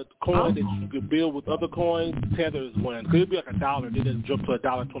want a coin that you can build with other coins, Tether is one. Because it'd be like $1, then it'll jump to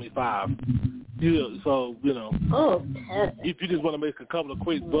 $1.25. So Tether. If you just want to make a couple of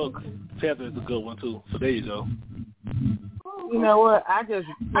quick bucks, Tether is a good one too. So there you go. You know what? I just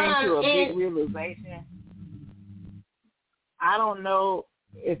came to a big realization. I don't know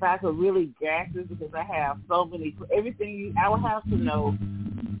if I could really gas this because I have so many. I would have to know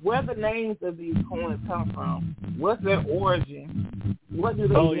where the names of these coins come from. What's their origin? What do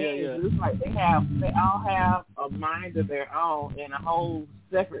they mean? Yeah. It's like they all have a mind of their own and a whole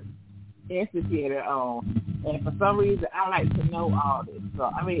separate entity of their own. And for some reason, I like to know all this. So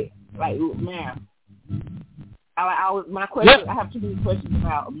I mean, like math. My question. I have too many questions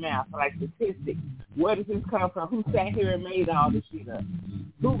about math, like statistics. Where does this come from? Who sat here and made all this shit up?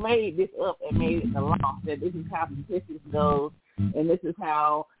 Who made this up and made it the law that this is how statistics goes and this is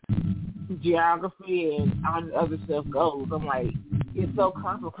how geography and all the other stuff goes? I'm like, it's so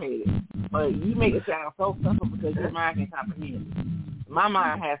complicated, but you make it sound so simple because your mind can comprehend it. My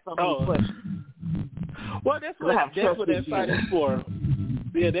mind has so many questions. Well, that's what that site is for.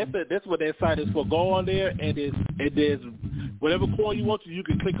 Yeah, that's what that site is for. Go on there, and there's whatever coin you want to. You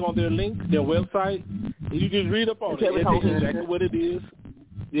can click on their link, their website, and you just read up on it. It's exactly what it is.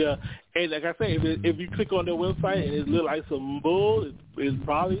 Yeah, and like I say, if you click on their website and it looks like some bull, it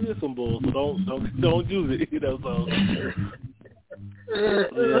probably is some bull. So don't use it. So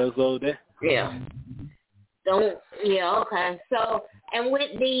Don't. Yeah. Okay. So, and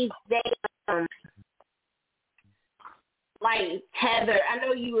with these, like Tether, I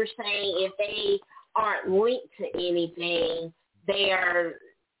know you were saying if they aren't linked to anything, they are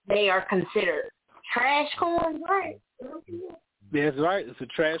considered trash coins, right? That's right. It's a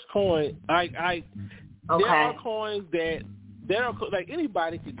trash coin. Okay. There are coins that like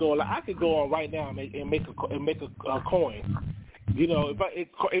anybody could go. Like I could go on right now and make a coin. You know, if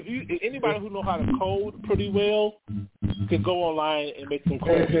anybody who know how to code pretty well can go online and make some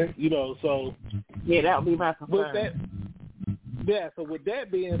coins. You know, so yeah, that would be my concern. So with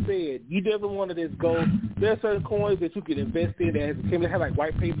that being said, you never want to just go. There are certain coins that you can invest in that have like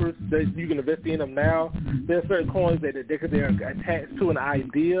white papers that you can invest in them now. There are certain coins that they're attached to an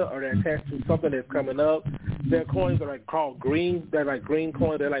idea or they're attached to something that's coming up. There are coins that are like called green. They're like green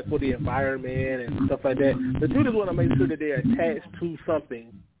coins. They're like for the environment and stuff like that. But you just want to make sure that they're attached to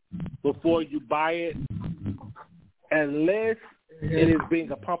something before you buy it, unless it is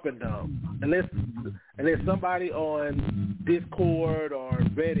being a pump and dump. Unless somebody on Discord or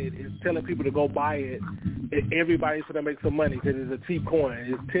Reddit is telling people to go buy it, and everybody's going to make some money because it's a cheap coin.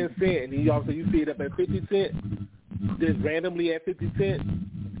 It's 10 cents, and you see it up at 50 cents, just randomly at 50 cents,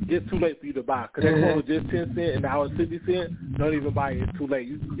 it's too late for you to buy. Because that coin was just 10 cents, and now it's 50 cents. Don't even buy it. It's too late.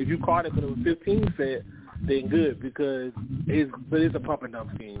 If you caught it when it was 15 cents, then good, because it's a pump and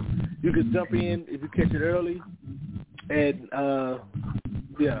dump scheme. You can jump in if you catch it early, and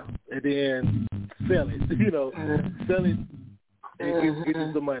and then sell it. Sell it and get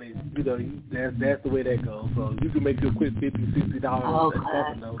you some money. That's the way that goes. So you can make your quick $50,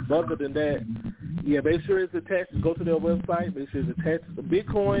 $60. Other than that, make sure it's attached. Go to their website. Make sure it's attached to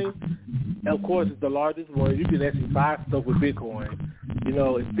Bitcoin. Of course, it's the largest one. You can actually buy stuff with Bitcoin.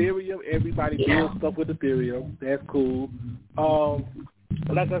 Ethereum. Everybody builds stuff with Ethereum. That's cool.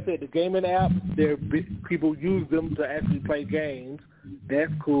 Like I said, the gaming apps, people use them to actually play games.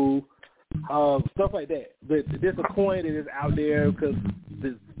 That's cool. stuff like that. But there's a coin that is out there because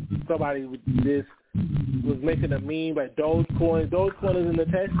somebody with this was making a meme like Dogecoin. Dogecoin isn't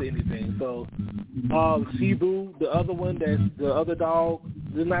attached to anything. So Shibu, the other one, that's the other dog,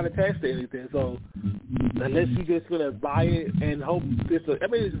 is not attached to anything. So unless you just gonna buy it and hope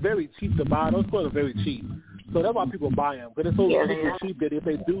it's very cheap to buy. Those coins are very cheap. So that's why people buy them. But it's so super cheap that if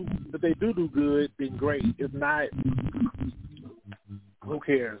they do good, then great. If not, who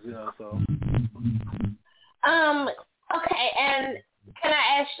cares? So. Okay, and can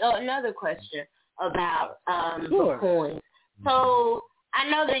I ask another question about Sure. the coins? So I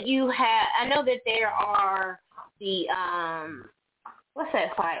know that there are the what's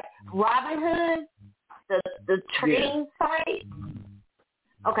that site? Robinhood, the trading site.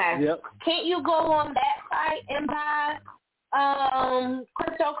 Okay. Yep. Can't you go on that site and buy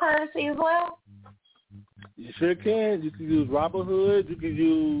cryptocurrency as well? You sure can. You can use Robinhood. You can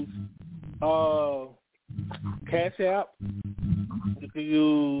use Cash App. You can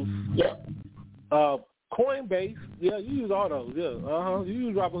use Coinbase. Yeah, you use all those. Yeah, You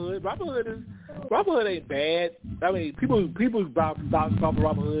use Robinhood. Robinhood ain't bad. I mean, people bounce off of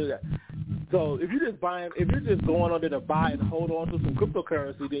Robinhood. So if you're just going on there to buy and hold on to some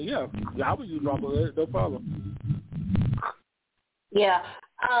cryptocurrency, then yeah, I would use Robinhood. No problem. Yeah.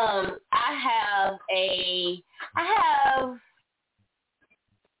 I have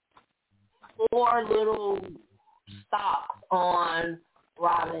 4 little stocks on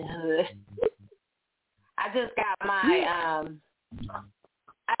Robinhood. I just got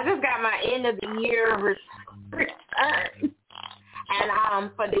my end of the year return. And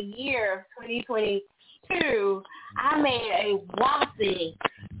for the year of 2022, I made a whopping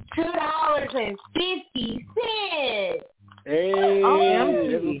 $2.50. Hey,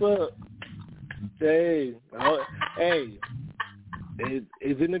 what's up? Hey,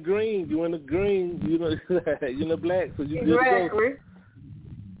 it's in the green. You in the green. You know, you're in the black, so you good to go. Exactly.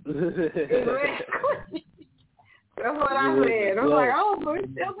 That's what I said. I'm like, oh, so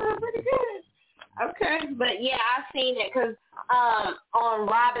it's still doing pretty good. Okay, but yeah, I've seen it because on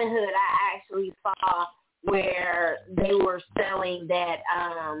Robinhood, I actually saw where they were selling that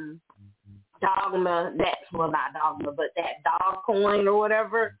Dogma, not Dogma, but that dog coin or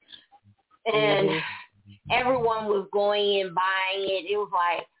whatever, and everyone was going in buying it. It was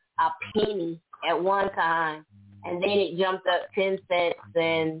like a penny at one time, and then it jumped up 10 cents,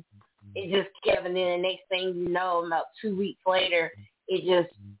 and it just kept, and then the next thing you know, about 2 weeks later,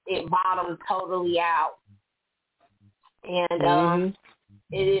 it bottomed totally out, and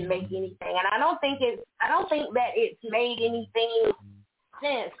it didn't make anything. And I don't think that it's made anything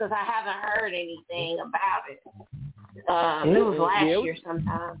since, because I haven't heard anything about it. It was last year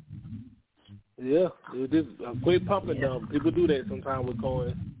sometime. Yeah, it just quit pumping them. People do that sometimes with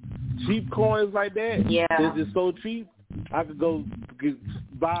coins. Cheap coins like that, they're just so cheap. I could go put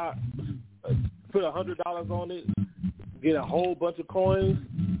 $100 on it, get a whole bunch of coins.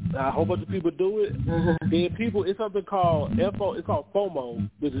 A whole bunch of people do it. Then it's something called FOMO,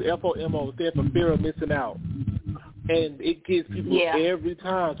 which is FOMO, stands for fear of missing out. And it gets people every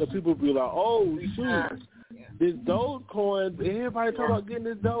time. So people be like, oh, shoot, this Dogecoin, everybody talking about getting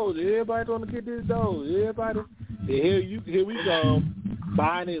this Doge. Everybody want to get this Doge. Everybody. And here we come,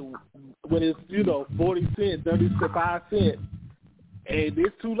 buying it when it's, 40 cents, 35 cents. And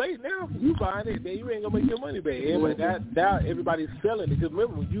it's too late now. You buying it, then you ain't going to make your money back. Now everybody's selling it. Because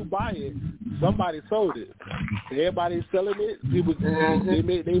remember, when you buy it, somebody sold it. Everybody's selling it. People, they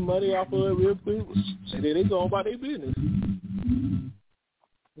make their money off of it real quick. And then they go about their business.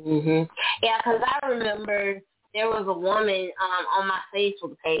 Yeah, because I remember there was a woman on my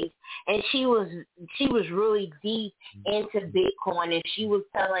Facebook page, and she was really deep into Bitcoin, and she was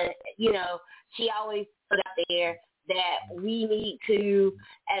telling, she always put out there that we need to,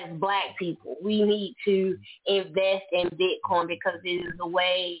 as Black people, we need to invest in Bitcoin because it is the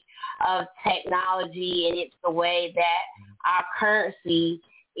way of technology, and it's the way that our currency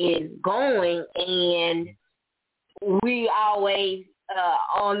is going, and we always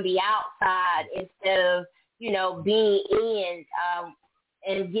on the outside instead of, being in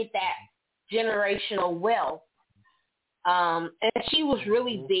and get that generational wealth. And she was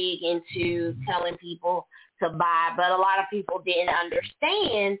really big into telling people to buy, but a lot of people didn't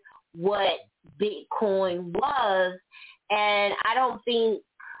understand what Bitcoin was. And I don't think,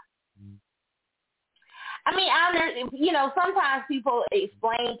 sometimes people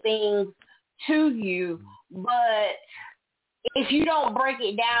explain things to you, but if you don't break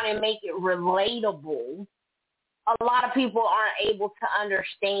it down and make it relatable, a lot of people aren't able to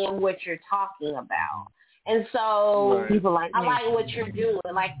understand what you're talking about. And so people like I me. like what you're doing.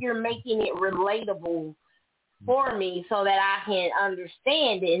 Like, you're making it relatable for me so that I can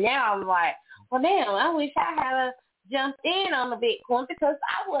understand it. Now I'm like, well, damn, I wish I had jumped in on the Bitcoin because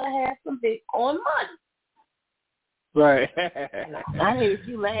I would have had some Bitcoin money. Right. I hated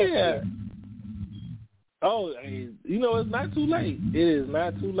you last year. Oh, you know, it's not too late. It is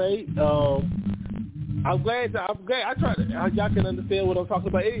not too late. I'm glad. I try to. Y'all can understand what I'm talking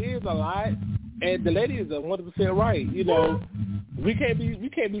about. It is a lot, and the lady is 100% right. You know, we can't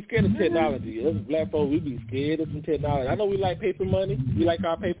be scared of technology. Us black folks, we be scared of some technology. I know we like paper money. We like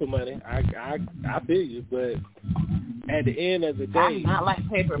our paper money. I feel you, but at the end of the day, I do not like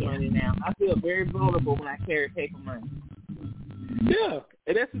paper money now. I feel very vulnerable when I carry paper money. Yeah,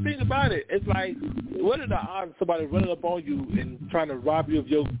 and that's the thing about it. It's like, what are the odds of somebody running up on you and trying to rob you of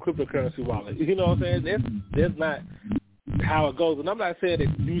your cryptocurrency wallet? You know what I'm saying? That's not how it goes. And I'm not saying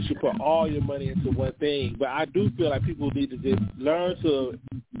that you should put all your money into one thing, but I do feel like people need to just learn to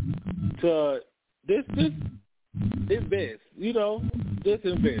this invest. You know, just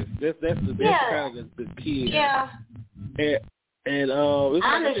invest. That's kind of the key. Yeah. And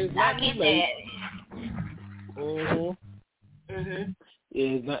it's I get that. Mm-hmm. Mhm.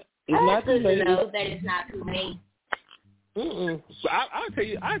 It's not too late. To know that it's not too late. But I'll tell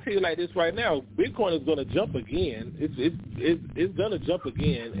you like this right now. Bitcoin is going to jump again. It's going to jump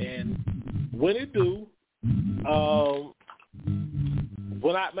again, and when it do, when I'll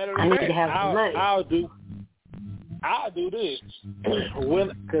do this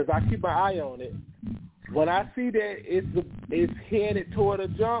because I keep my eye on it. When I see that it's headed toward a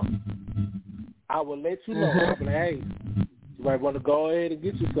jump, I will let you know. I'll be like, hey, you might want to go ahead and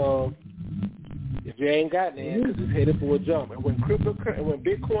get you some if you ain't got none, because it's headed for a jump. And when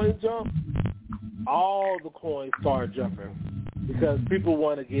Bitcoin jump, all the coins start jumping because people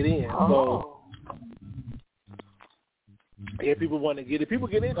want to get in. So yeah, people want to get it. People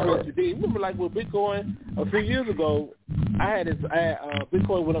get interested. You remember, like with Bitcoin a few years ago,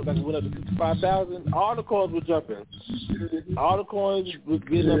 Bitcoin went up to 55,000. All the coins were jumping. All the coins was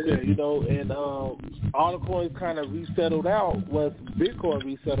getting up there, you know, and all the coins kind of resettled out once Bitcoin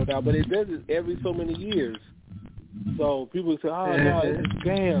resettled out. But it does it every so many years. So people say, oh, no, it's a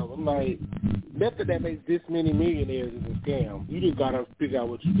scam. I'm like, nothing that makes this many millionaires is a scam. You just got to figure out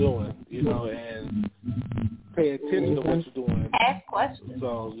what you're doing, you know, and pay attention to what you're doing. Ask questions.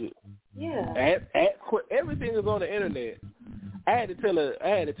 So, yeah. Everything is on the internet. I had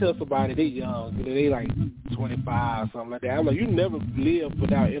to tell somebody they young, you know, they like 25, something like that. I'm like, you never live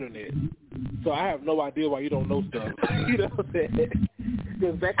without internet. So I have no idea why you don't know stuff. You know what I'm saying?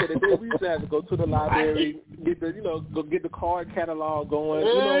 Because back in the day, we used to have to go to the library, go get the card catalog going.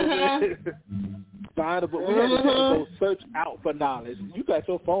 You know what I'm saying? Find a book. We had to go search out for knowledge. You got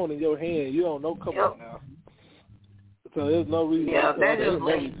your phone in your hand. You don't know. Come on now. So there's no reason. Yeah, there's no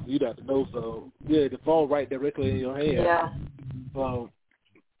reason you got to know. So yeah, the phone right directly in your hand. Yeah. So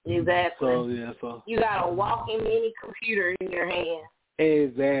exactly. So you got a walking mini computer in your hand.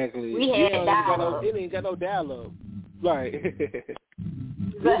 Exactly. We had dial-up. It ain't got no dial-up. Right.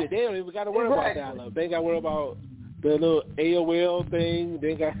 Really, they don't even got to worry about dial-up. They ain't got to worry about the little AOL thing.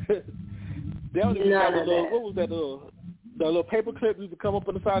 They don't even got the little, what was that the little paper clip used to come up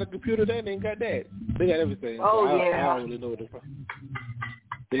on the side of the computer. They ain't got that. They got everything. Oh, so yeah. I don't really know what it's from.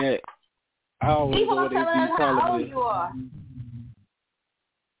 Yeah. I don't really know what they be calling how old you are.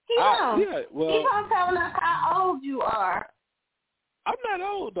 Keep on telling us how old you are. I'm not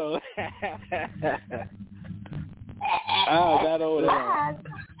old, though. I'm not old at all.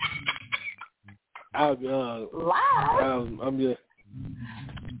 I'm young. Lies. I'm young.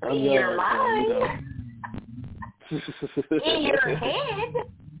 I'm in young. Your mind. You know. In your head.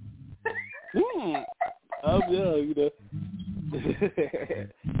 I'm young, you know.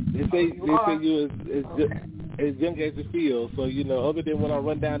 they say you as young as you feel. So, you know, other than when I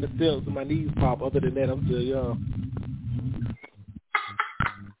run down the steps and my knees pop, other than that, I'm still young.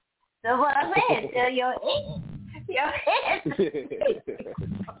 That's what I said. Tell your head.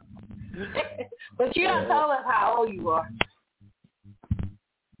 But you don't tell us how old you are.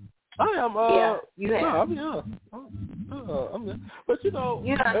 I am. You have. No, I'm young. I'm young. But you know,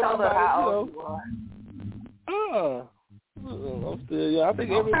 you don't tell us how old you are. I'm still young. I think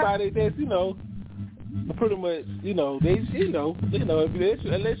everybody that's pretty much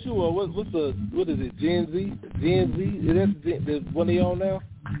unless you are what is it, Gen Z? That's the one they on now.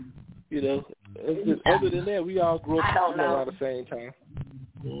 You know, other than that, we all grew up around the same time.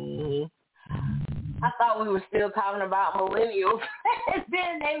 Mm-hmm. I thought we were still talking about millennials.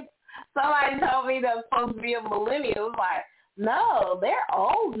 Then somebody told me they're supposed to be a millennial. Like, no, they're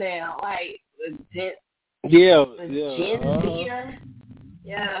old now. Like, Yeah, the yeah. Gen Zer.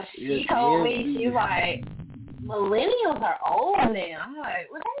 Yeah, she told me, she's like, millennials are old now. I'm like,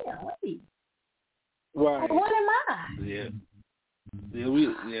 well, damn, wait. Right. Well, what am I? Yeah.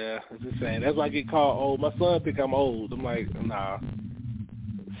 Yeah, it's the same. That's why I get called old. My son think I'm old. I'm like, nah.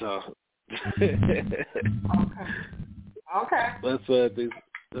 So. Okay. That's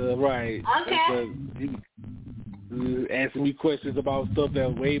right. Okay. He asking me questions about stuff that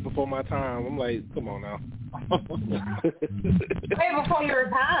was way before my time. I'm like, come on now. Way before your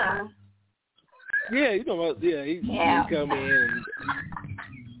time. Yeah, you know what? Yeah, he come in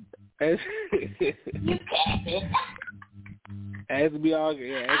and you capping. Ask me all.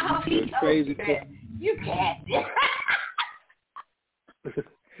 Yeah, ask me crazy. You capping.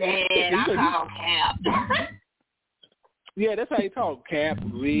 Dad, I call Cap. Yeah, that's how he talk. Cap,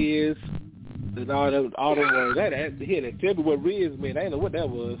 Riz, and all them words. Tell me what Riz meant. I didn't know what that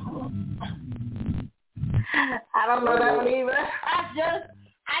was. I don't know that one either. I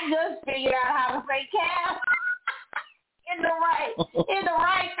just figured out how to say Cap in the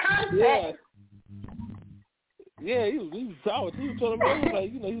right context. Yeah, he was telling me, like,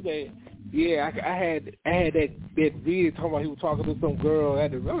 he said, yeah, I had that Riz talking about he was talking to some girl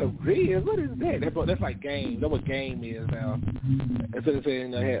at the Riz. What is that? That's like game. That's what game is now. Instead of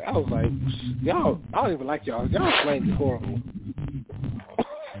saying I was like, y'all, I don't even like y'all. Y'all slang is horrible.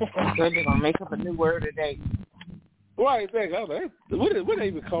 They're gonna make up a new word today. Right, exactly. I was like, where did that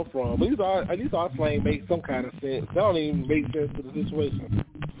even come from? At least our slang makes some kind of sense. That don't even make sense to the situation.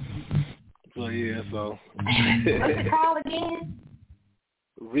 So yeah, so. What's it called again?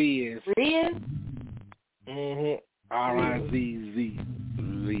 Riz. Riz? R-I-Z-Z.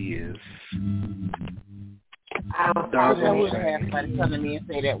 Riz. I would have somebody come to me and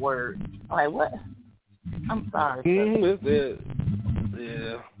say that word. I'm like, what? I'm sorry. It's it.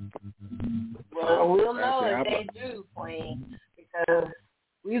 Yeah. Well, we'll know if they do, Queen, because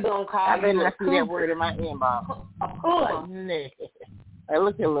we're going to call I better not see that word in my inbox. A puma. Hey,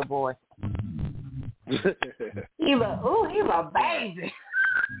 look at little boy. He's a baby.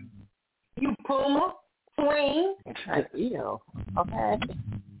 You puma, swing. Ew. Okay.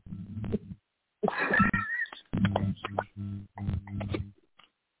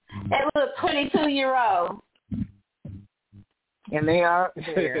 That little 22-year-old. And they are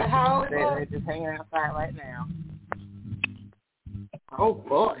there. They're just hanging outside right now. Oh,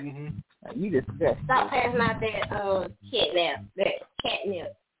 boy. You just stop passing out that catnip.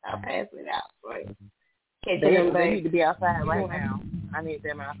 Stop passing it out. Right. They need to be outside right now. I need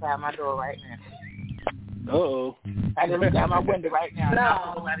them outside my door right now. Uh-oh. I just look out my window right now.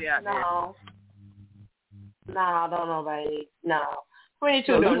 No, don't nobody. No.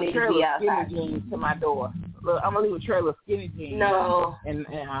 22 don't need to be outside. Skinny jeans to my door. Look, I'm going to leave a trail of skinny jeans. No. And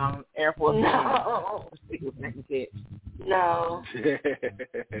Air Force No. No.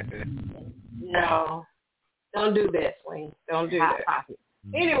 No. Don't do that, Swing. Don't do Hot that. Pocket.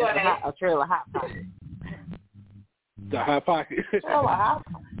 Anyway. A trail of Hot Pocket. The Hot Pocket. Trail of Hot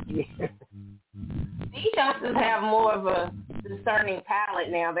Pocket. Yeah. These youngsters have more of a discerning palate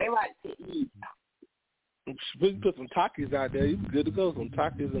now. They like to eat. We can put some Takis out there. You good to go. Some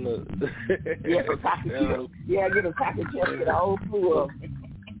Takis in the... Yeah, some Takis. Yeah, get a Taki chip, get a whole slew of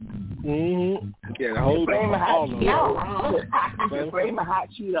them. Yeah, the whole frame of hot Cheetos. Frame of hot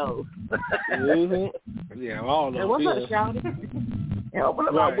Cheetos. Yeah, all of them. Hey, what's up, Shouty? Yeah, open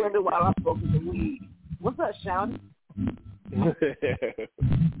up my window while I'm smoking some weed. What's up, Shouty?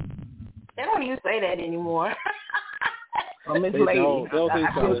 They don't even say that anymore. Oh, Miss Lady. Don't say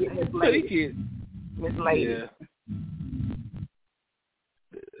Shouty. Miss Lady. Yeah.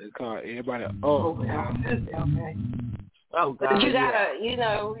 They call everybody. Oh, okay. Oh, God. But you gotta,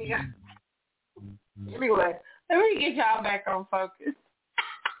 Anyway, let me get y'all back on focus.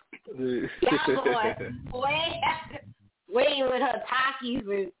 Y'all going way with her Takis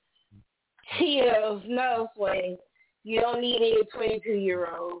and Cheetos. No, Sway. You don't need any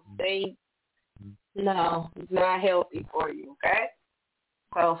 22-year-olds. No, it's not healthy for you, okay?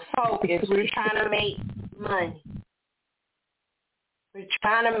 So focus. We're trying to make money. We're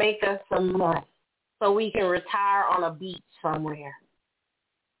trying to make us some money so we can retire on a beach somewhere.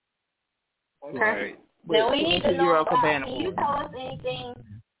 Okay? Right. Then we need to know about, can you tell us anything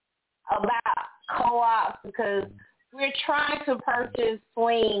about co-ops? Because we're trying to purchase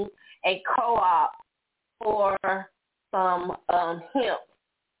Swing a co-op for some hemp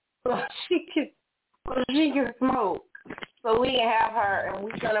so she can smoke. So we can have her, and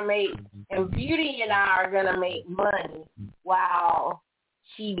we're going to make, and Beauty and I are going to make money while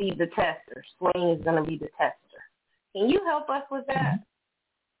she be the tester. Swing is going to be the tester. Can you help us with that?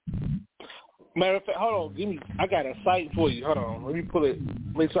 Matter of fact, hold on. I got a site for you. Hold on. Let me pull it.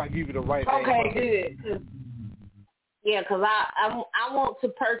 Make sure I give you the right name. Okay, good. Because I want to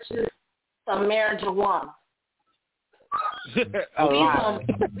purchase some marijuana. We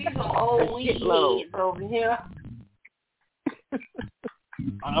some old weed heads over here.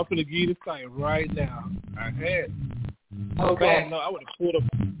 I'm going to give you the site right now. I had. Okay. No, I would have pulled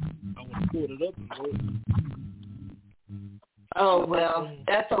it up. Oh well,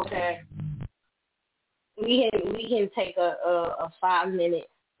 that's okay. We can take a 5-minute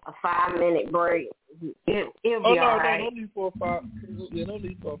break. It'll be all right. No need for a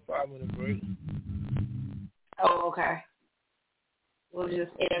 5-minute break. Oh, okay. We'll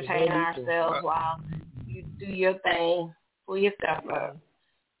just entertain ourselves while you do your thing. Pull yourself up.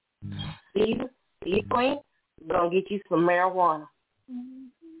 See you, Queen? We're gonna get you some marijuana.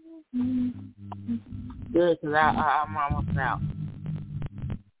 Good, because I'm almost out.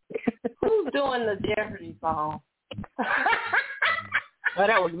 Who's doing the Jeopardy song? Oh,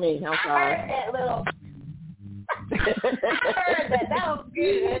 that was me. I'm sorry. I heard that. That was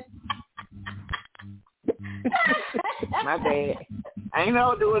good. My bad. I ain't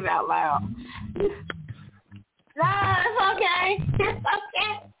know do it out loud. No, it's okay. It's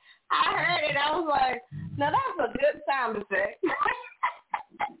okay. I heard it. I was like, no, that's a good sound effect.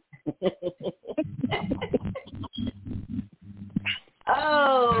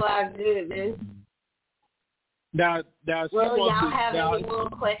 Oh, my goodness. Now, well, y'all have any more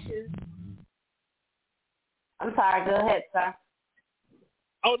questions? I'm sorry. Go ahead, sir.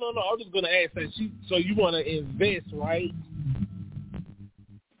 Oh, no. I was just going to ask that. So you want to invest, right?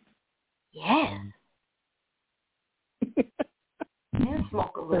 Yes. And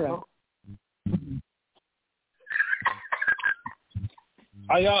smoke a little.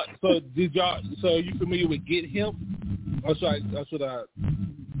 Are y'all? So are you familiar with Get Hemp? Oh, sorry. That's what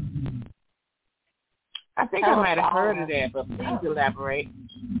I think I might have heard of that, but please elaborate.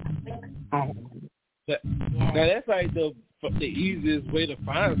 Now that's like the easiest way to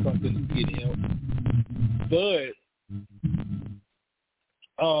find something to get hemp. But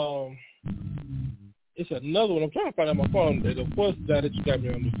it's another one. I'm trying to find out my phone. The first guy that you got me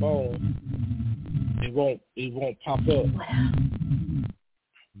on the phone, it won't pop up.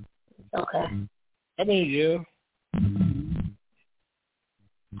 Okay. I mean, yeah.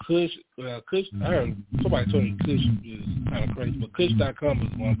 Kush, I heard somebody told me Kush is kind of crazy, but Kush.com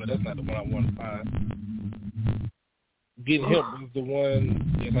is one, but that's not the one I want to find. Getting Hemp is the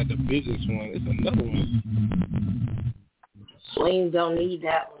one that's like the biggest one. It's another one. Swing don't need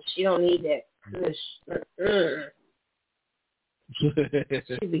that one. She don't need that Kush.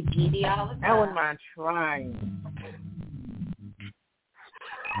 She be giddy all the time. I wouldn't mind trying.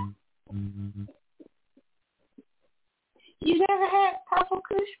 You never had purple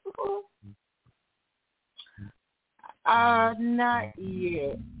Kush before? Not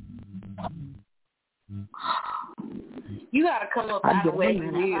yet. You gotta come up out of where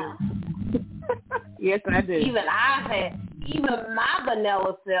you live. Yes, I do. Even my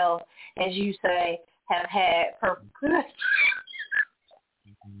vanilla self, as you say, have had purple Kush.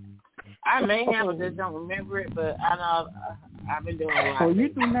 I may have, I just don't remember it, but I know I've been doing a lot. Oh, you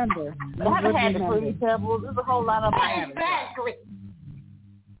remember. I haven't had the Fruity Pebbles. There's a whole lot of them. Exactly.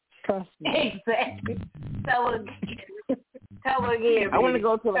 Trust me. Exactly. Tell again. I want to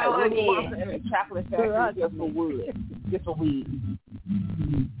go to like again. and a chocolate factory just for wood. Just for weed.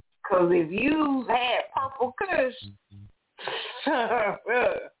 Because if you had purple Kush, I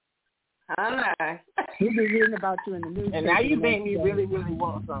know. We've been reading about you in the news. And now you make me really, really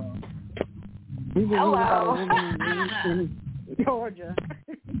want some. We've been reading about it in Georgia.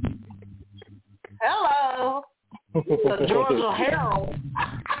 Hello. The Georgia Herald.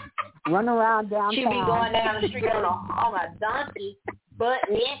 Run around downtown. She be going down the street on a donkey, butt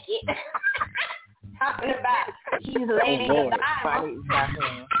naked, talking about she's Lady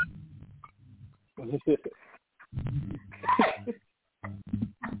Godiva.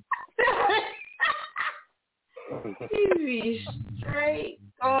 She be straight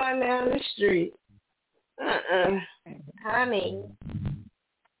going down the street. Honey.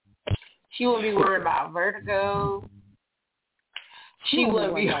 She won't be worried about vertigo. She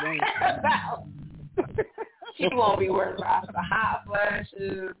won't be worried about. She won't be worried about the hot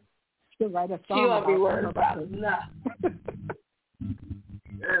flashes. She'll write a song. She won't be worried about nothing.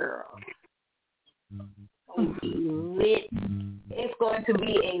 Girl. Lit. It's going to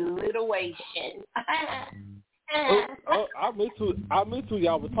be a lituation. I missed who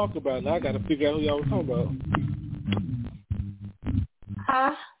y'all was talking about. Now I got to figure out who y'all was talking about.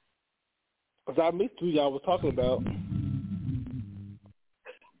 Huh? Because I missed who y'all was talking about.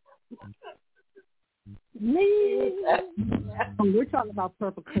 Me. We're talking about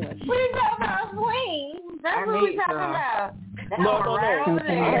Purple Kush. We're talking about swing. That's what we're talking about. No.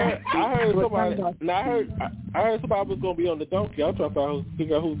 I heard somebody was gonna be on the donkey. I'm trying to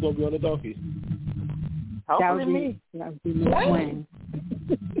figure out who's gonna be on the donkey. Hopefully me. That would be my swing.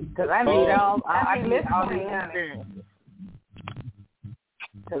 Because I need all the experiences.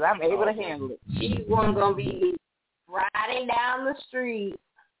 Because I'm able to handle it. She's gonna be riding down the street,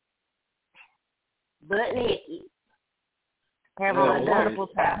 butt naked, having a wonderful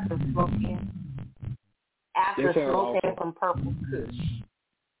time after smoking some Purple Kush.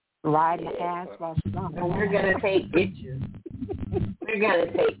 Riding the ass while she's on. And we're gonna take pictures.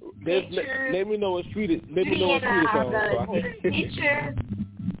 Pictures. Let me know what street it. Let me know what street it's on. We're gonna take pictures.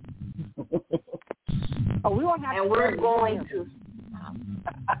 Oh, we won't have. And we're going to.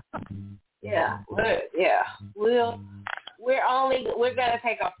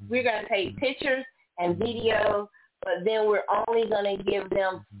 We're gonna take pictures and videos, but then we're only gonna give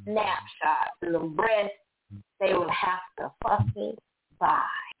them snapshots, and the rest they will have to fucking buy.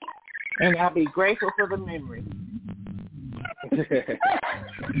 And I'll be grateful for the memory.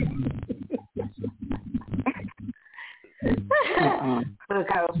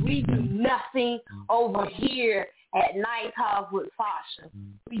 Because we do nothing over here at Night Talk with Sasha.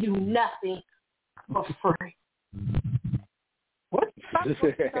 We do nothing for free. What?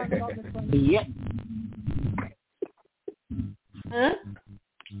 Yep.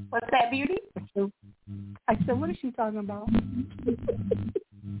 What's that, Beauty? I said, what is she talking about?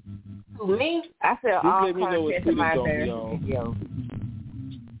 Who, me? I said all content in my video. Yeah.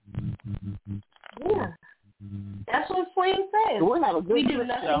 That's what Swing says. We'll have a good clip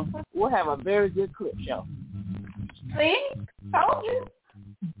show. We'll have a very good clip show. See? Told you.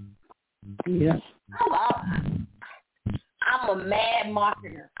 Yes. I'm a mad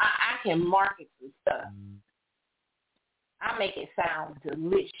marketer. I can market some stuff. I make it sound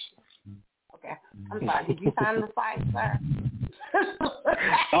delicious. Okay. I'm sorry. Did you sign the site, sir?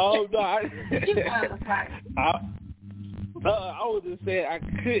 Oh, no. Did you sign the site? I was just saying I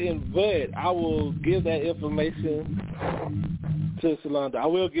couldn't, but I will give that information to Shalonda. I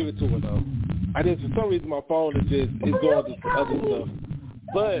will give it to her, though. I just, for some reason, my phone is going to other stuff.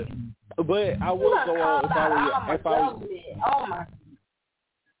 But I will go on if I were. Oh, my.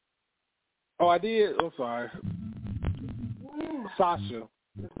 Oh, I did? I'm sorry. Sasha.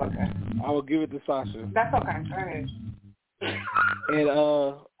 Okay. I will give it to Sasha. That's okay. Go ahead. And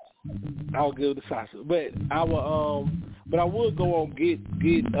I'll give it to Sasha. But I will go on get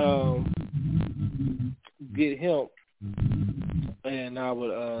him, and I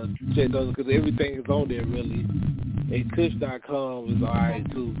would check those because everything is on there really. And Kush.com is alright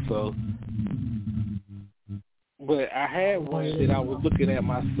too. So, but I had one that I was looking at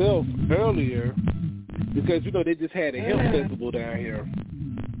myself earlier because they just had a hemp festival down here.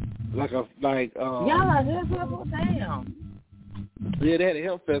 Hemp festival, damn. Yeah, they had a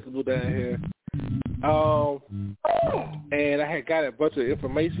hemp festival down here. And I had got a bunch of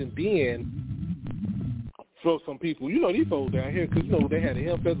information then from some people. These folks down here, because, they had a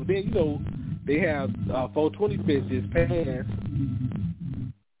hemp festival. Then, they have 420 Fest just passed.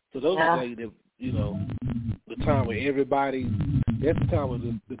 So those are the time where that's the time where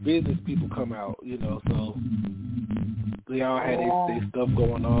the business people come out, so they all had their stuff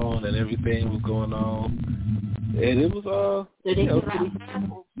going on and everything was going on. And it was,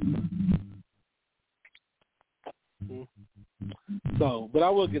 So, but I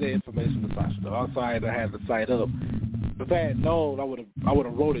will get that information to Sasha, though. I'm sorry I had the site up. If I had known, I would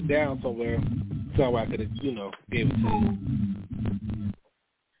have wrote it down somewhere so I could have, gave it to you.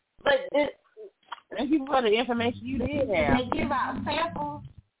 But thank you for the information you did have. They give out samples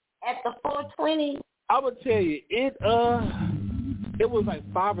at the 420. I would tell you, it was like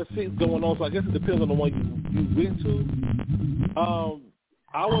 5 or 6 going on, so I guess it depends on the one you went to.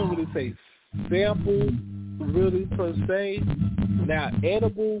 I wouldn't really say sample, really, per se. Now,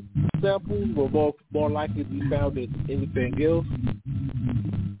 edible samples were more likely to be found than anything else.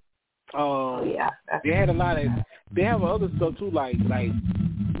 They had a lot of, they have other stuff too, like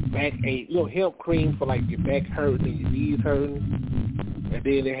backache, hemp cream for like your back hurting and your knees hurting. And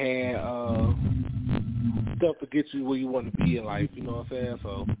then they had stuff to get you where you want to be in life, you know what I'm saying?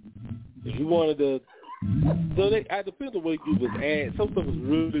 So if you wanted to, it depends on what you was at. Some stuff was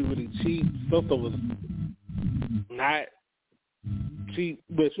really, really cheap. Some stuff was not cheap,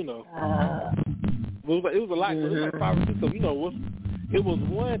 but it was a lot. So it was like 5 or 6. So it was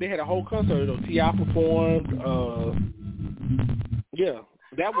one. They had a whole concert. T.I. performed.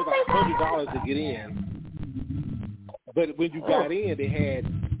 That was like $100 to get in. But when you got in, they had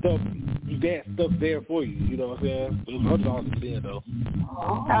stuff that stuff there for you. You know what I'm saying? It was $100 to then though.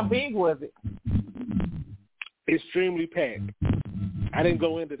 How big was it? Extremely packed. I didn't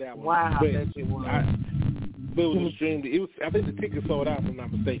go into that one. Wow, but I bet it was. But it was extremely. It was. I think the ticket sold out, if I'm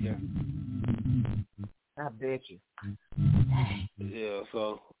not mistaken. I bet you. Yeah.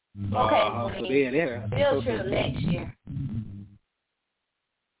 So. Okay. So there. Field trip next year.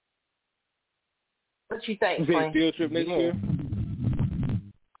 What you think, Frank? Field trip next year.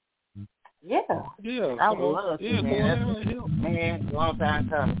 Yeah. Yeah. I would love to, man. Man, a long time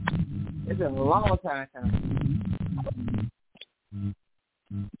coming. It's been a long time coming.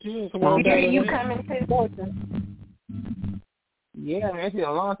 Yeah, come on Are you coming to Georgia? Yeah, man, it's been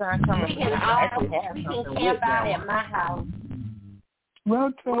a long time coming. We can camp out at my house.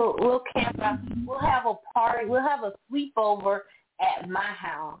 Road trip. We'll camp out. We'll have a party. We'll have a sleepover at my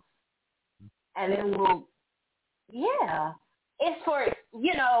house, and then it's for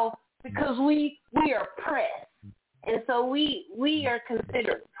because we are press, and so we are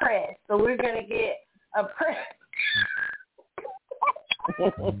considered press. So we're gonna get a press.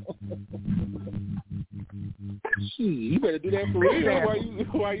 You better do that for real.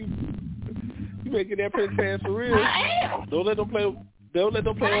 Why you making that press pass for real? I am. Don't let them play on your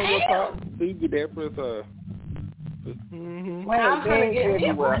top. So you get that press Wait, I'm gonna get me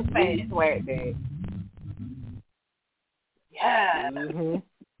a press pass. Sweat day. Yeah.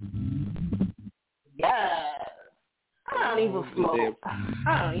 Yeah. I don't even smoke.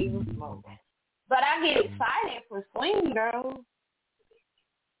 But I get excited for swing girls.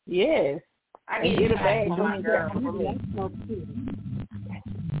 Yes. I get a bag for my girl.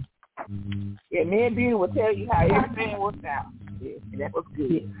 Yeah, me and Beauty will tell you how everything worked out. Yeah, that was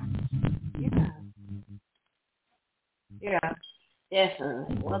good. Yeah.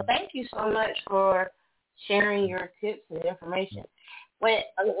 Definitely. Well, thank you so much for sharing your tips and information.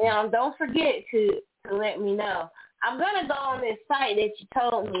 Don't forget to let me know. I'm going to go on this site that you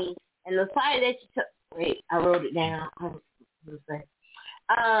told me, and the site that you took, wait, I wrote it down.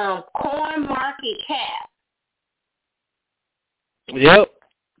 Coin Market Cap. Yep.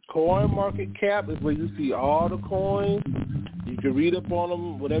 Coin Market Cap is where you see all the coins. You can read up on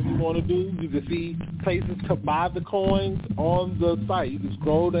them, whatever you want to do. You can see places to buy the coins on the site. You can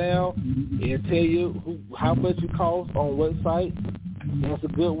scroll down and tell you how much it costs on what site. That's a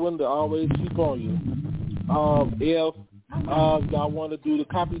good one to always keep on you. If y'all want to do the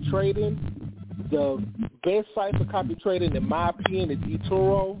copy trading, the best site for copy trading, in my opinion, is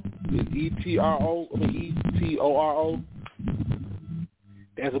eToro. It's ETRO.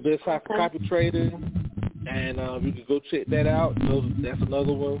 That's the best site for copy trading, and you can go check that out. That's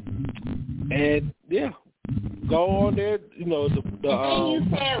another one. And yeah, go on there. You you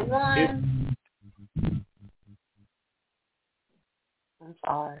said one. I'm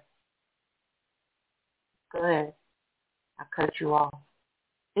sorry. Go ahead. I cut you off.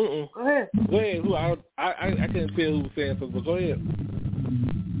 Go ahead. Go ahead. I can't tell who was saying something, but go ahead.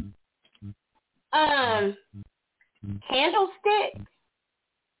 Candlestick.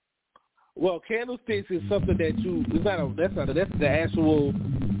 Well, candlesticks is something that's the actual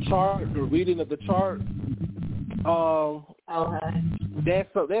chart, the reading of the chart. Okay.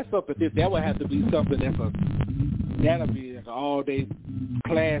 That's something that would have to be something that'll be like an all day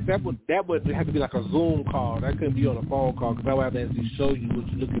class. That would have to be like a Zoom call. That couldn't be on a phone call because I would have to actually show you what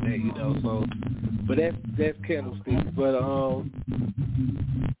you're looking at, So, but that's candlesticks. But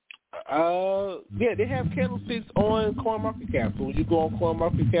they have candlesticks on CoinMarketCap. So when you go on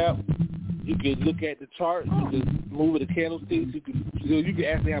CoinMarketCap, you can look at the chart. You can move with the candlesticks. You can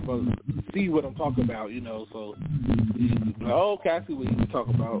actually see what I'm talking about. So you can be like, oh, okay, I see what you're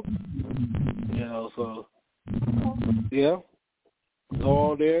talking about. So yeah,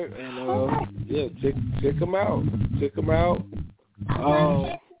 go on there and check them out. Check them out.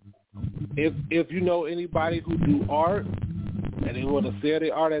 If you know anybody who do art and they want to sell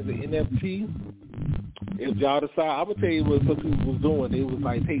their art as an NFT, if y'all decide, I'm gonna tell you what some people was doing. They was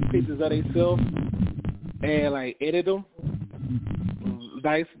like take pictures of themselves and like edit them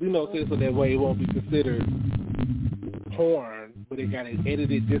nice, so that way it won't be considered porn, but they got it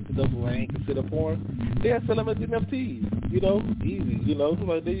edited just enough where it ain't considered porn. They'll sell them as NFTs, easy, so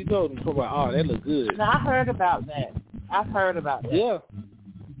like there you go. And talk about, oh, that look good. No, I heard about that. I've heard about that. Yeah,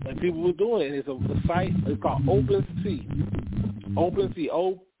 and people were doing it. It's a site. It's called OpenSea. OpenSea.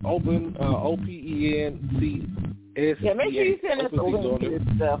 Open OPENC. Yeah, make sure you send us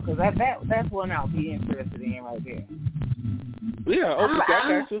OpenSea stuff because that's one I'll be interested in right there. Yeah, OpenSea. I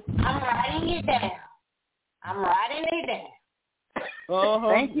got you. I'm writing it down.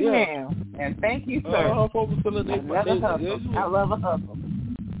 Thank you, ma'am. And thank you, sir. Folks, I love a hustle.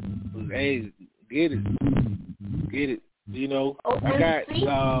 hey, get it. You know, Open I got C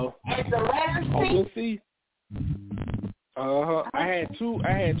and the letter C. Open C. I had two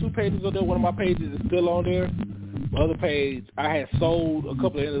pages on there. One of my pages is still on there. The other page, I had sold a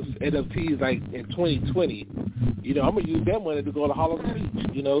couple of NFTs like in 2020. You know, I'm gonna use that money to go to Holland Beach.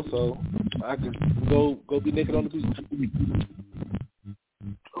 You know, so I can go be naked on the beach.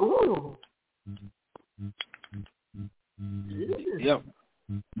 Ooh. Yep.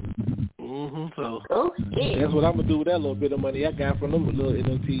 So that's what I'm gonna do with that little bit of money I got from them little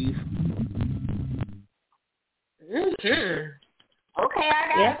NFTs. Okay, I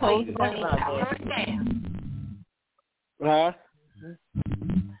got it for you. Huh?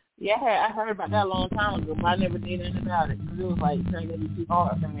 Yeah, I heard about that a long time ago, but I never did anything about it because it was like trying to be too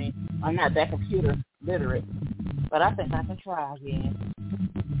hard for me. I'm not that computer literate, but I think I can try again.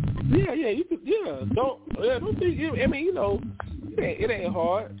 Yeah, you could. Don't think. I mean, you know, it ain't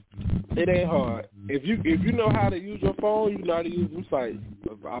hard. It ain't hard. If you know how to use your phone, you know how to use them sites.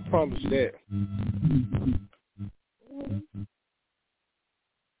 I promise you that.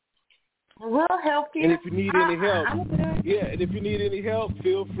 We'll help you. And if you need any help, and if you need any help,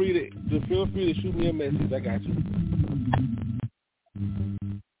 feel free to shoot me a message. I got you.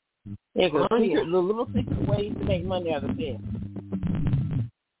 Yeah, the little secret ways to make money out of this.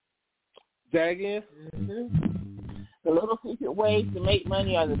 That again? The little secret ways to make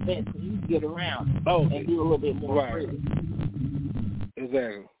money are the best so you can get around and do a little bit more freely.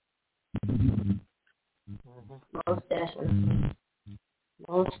 Exactly.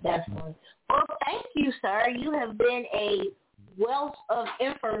 Most definitely. Well, thank you, sir. You have been a wealth of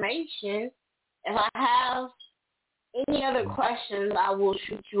information. If I have any other questions, I will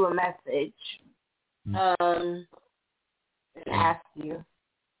shoot you a message and ask you,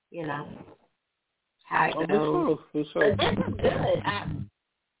 you know, how it goes. For sure. But this is good.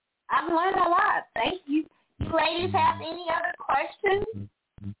 I've learned a lot. Thank you. You ladies have any other questions?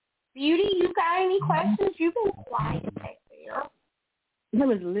 Beauty, you got any questions? You've been quiet back there. I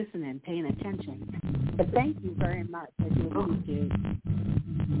was listening, paying attention. But thank you very much. I really did.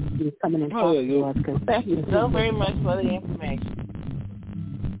 You coming and talking to us. Thank you so very much for the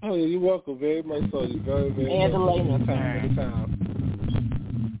information. Oh, yeah, you're welcome very much. So you're very, very and much. And the layman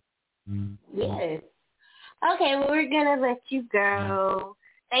time. Yes. Okay, well, we're going to let you go.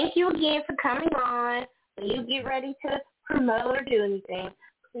 Thank you again for coming on. When you get ready to promote or do anything,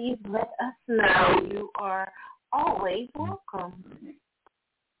 please let us know. You are always welcome.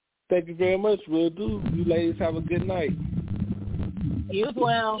 Thank you very much. Will do. You ladies have a good night. You as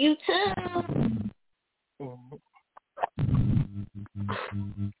well. You too.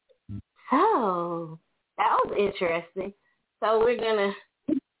 So that was interesting. So we're gonna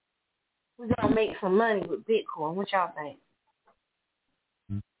make some money with Bitcoin. What y'all think?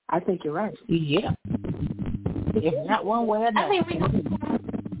 I think you're right. Yeah. If not one way, another. I think we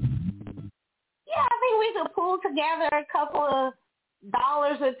could pull together a couple of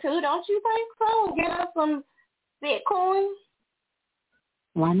dollars or two. Don't you think so? And get us some Bitcoin.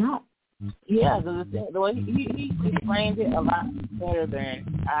 Why not? Yeah, the way he explained it a lot better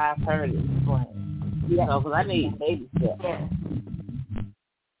than I've heard it explained. Yeah, because I need baby steps.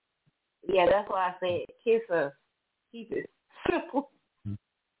 Yeah, that's why I said kiss us. Keep it simple.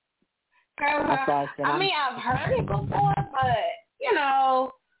 I mean, I've heard it before, but, you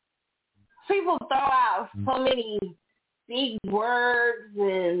know, people throw out so many big words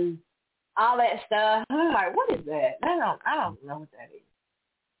and all that stuff. I'm like, what is that? I don't know what that is.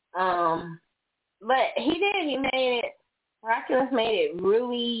 But he did. He made it, Miraculous made it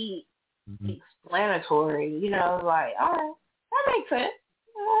really explanatory. You know, like, all right, that makes sense.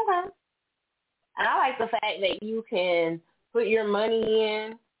 Okay. And I like the fact that you can put your money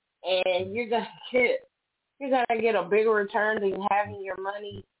in and you're gonna get a bigger return than having your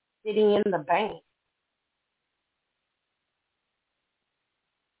money sitting in the bank.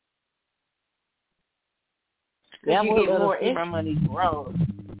 Yeah, you get more see my money grow.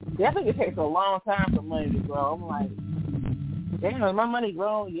 Yeah, I think it takes a long time for money to grow. I'm like, damn, my money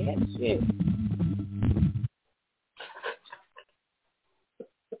grow? Yeah, shit.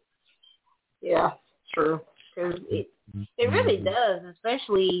 Yeah, true. Because it really does,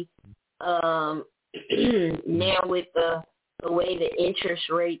 especially now with the way the interest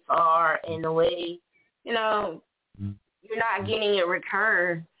rates are and the way, you know, you're not getting a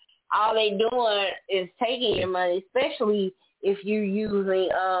return. All they doing is taking your money, especially if you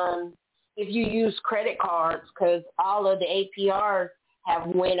use credit cards, because all of the APRs have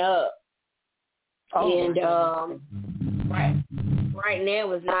went up. And right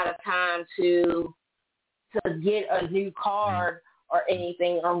now is not a time to get a new card or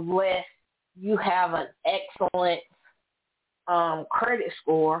anything unless you have an excellent credit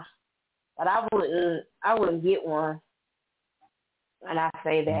score. But I wouldn't get one. And I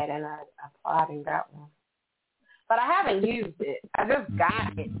say that, and I applied and got one. But I haven't used it. I just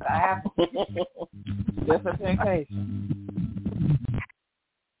got it, but I haven't. Just a vacation.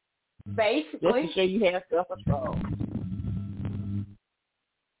 Basically. Just to show you have self-control.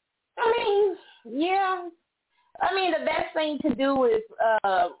 I mean, yeah. I mean, the best thing to do with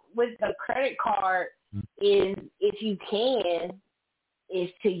the credit card is, if you can,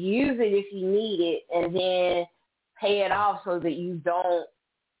 is to use it if you need it, and then pay it off so that you don't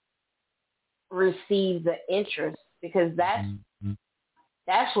receive the interest, because that's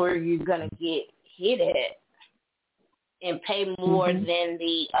where you're gonna get hit at and pay more than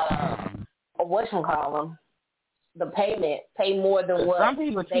the the payment, pay more than what some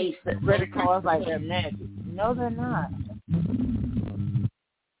people treat the credit cards like they're magic. No, they're not.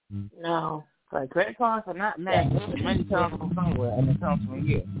 No. Like, credit cards are not magic. The money comes from somewhere, and it comes from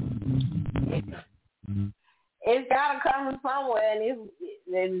you. It's got to come from somewhere, and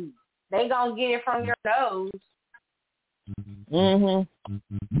they going to get it from your nose. And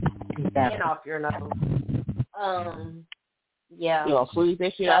off your nose. Yeah. You'll squeeze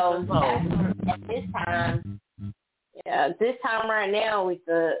that shit out your nose. At this time right now, with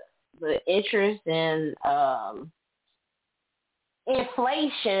the interest and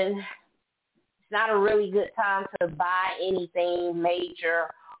inflation, it's not a really good time to buy anything major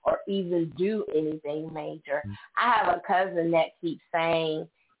or even do anything major. I have a cousin that keeps saying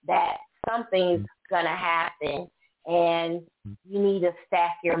that something's going to happen and you need to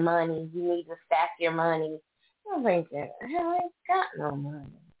stack your money. I'm thinking, hell, I ain't got no money.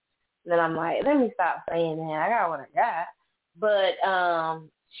 And then I'm like, let me stop saying that. I got what I got. But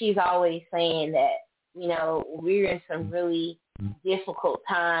she's always saying that, you know, we're in some really difficult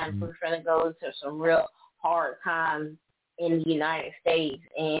times. We're going to go into some real hard times in the United States,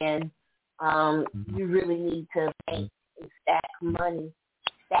 and you really need to bank and stack your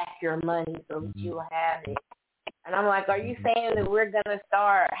money so that you will have it. And I'm like, are you saying that we're going to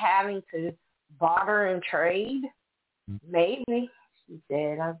start having to barter and trade? Maybe, she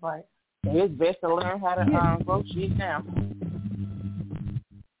said. I was like, it's best to learn how to grow shit now.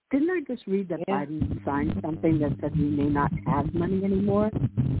 Didn't I just read that Biden signed something that said we may not have money anymore?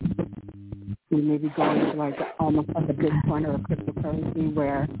 We may be going to like almost like a Bitcoin or a cryptocurrency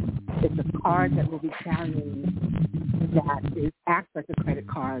where it's a card that we'll be carrying that acts like a credit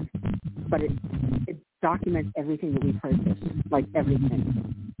card, but it documents everything that we purchase, like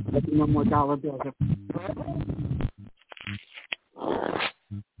everything. Like no more dollar bills.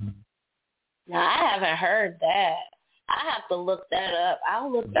 No, I haven't heard that. I have to look that up.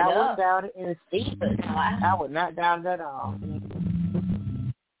 I'll look it up and see, but no, I would not doubt that at all.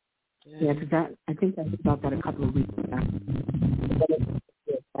 Yeah, because I think I about that a couple of weeks ago.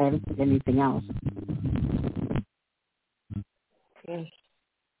 I haven't seen anything else.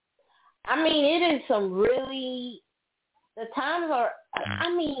 I mean, it is some really, the times are, I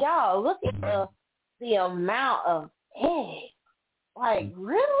mean, y'all, look at the amount of eggs. Like,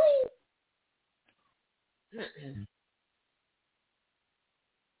 really?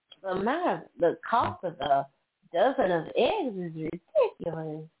 The cost of a dozen of eggs is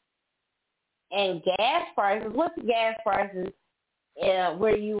ridiculous. And gas prices, what's the gas prices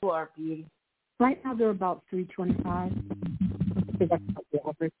where you are, Beauty? Right now they're about $3.25. I think that's about the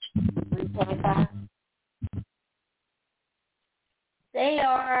average. $3.25. They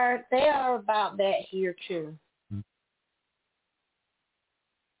are about that here too.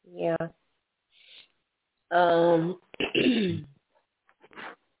 Yeah. I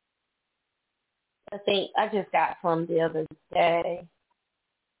think I just got some the other day,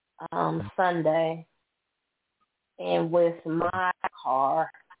 Sunday, and with my car,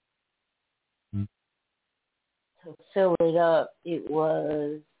 to fill it up, it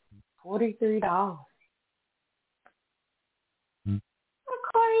was $43. My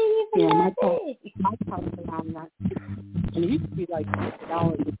car ain't even that big. My car's around that. And it used to be like $6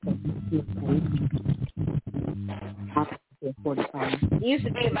 $45. It used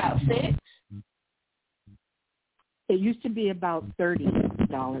to be about $6. It used to be about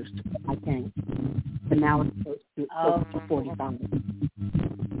 $30, I think, but now it's close to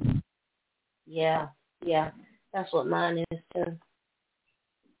 $45. Yeah, that's what mine is too.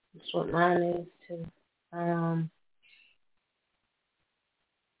 I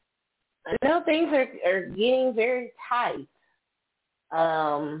know things are getting very tight,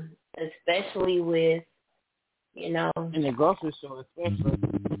 especially with, you know. In the grocery store, especially.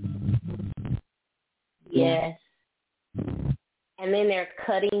 Yes. and then they're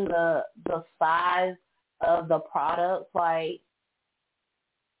cutting the size of the product, like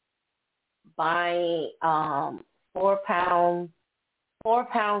buying 4 pounds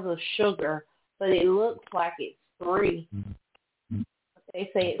of sugar, but it looks like it's 3. But they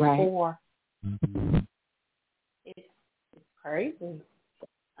say it's 4. It's crazy.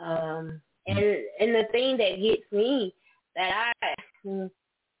 And the thing that gets me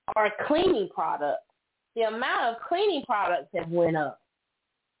are cleaning products. The amount of cleaning products have went up.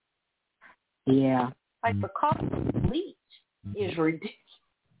 Yeah. Like the cost of bleach is ridiculous.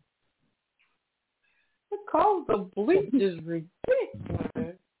 The cost of bleach is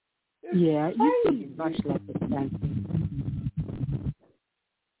ridiculous. Yeah, it used to be much less expensive.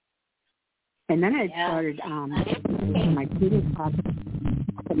 And then I started my cleaning products.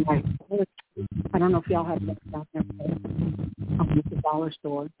 I don't know if y'all have looked out there at the dollar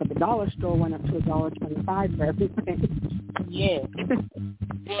store, but the dollar store went up to $1.25 for everything. Yeah.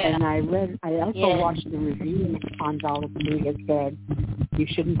 And I also watched the review on Dollar Tree. It said you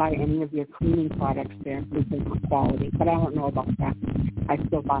shouldn't buy any of your cleaning products there because they're not quality. But I don't know about that. I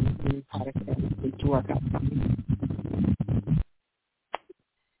still buy my cleaning products there to work out something.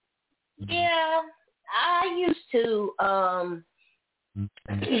 Yeah, I used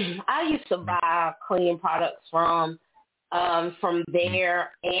to buy cleaning products from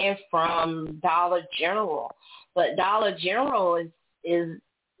there and from Dollar General, but Dollar General is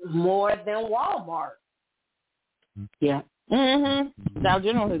more than Walmart. Yeah. Mhm. Dollar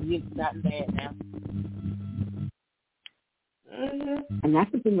General has gotten bad now. Mhm. And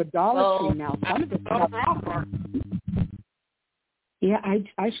that's the thing with Dollar Tree now. Some of the stuff. Yeah,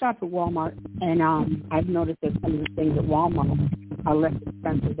 I shop at Walmart, and I've noticed that some of the things at Walmart are less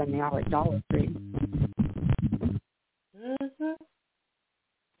expensive than they are at Dollar Tree. Mhm.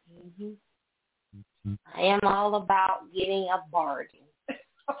 Mhm. I am all about getting a bargain.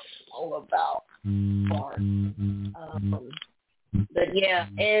 All about bargain. But yeah,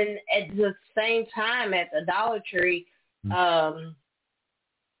 and at the same time at the Dollar Tree,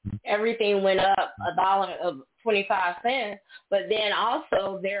 everything went up $1.25. But then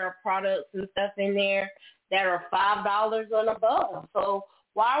also there are products and stuff in there that are $5 and above. So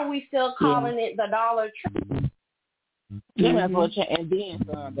why are we still calling it the Dollar Tree? They might as well change, and then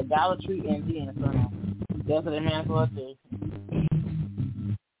some. The Dollar Tree and then some. That's what they might as well do.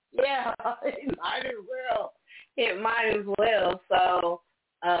 Yeah, it might as well. It might as well. So,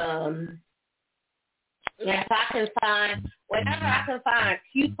 if I can find, whenever I can find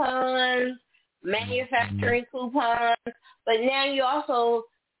coupons, manufacturing coupons, but now you also,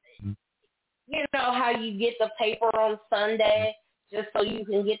 you know how you get the paper on Sunday just so you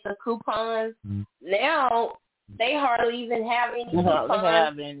can get the coupons? Now, they hardly even have any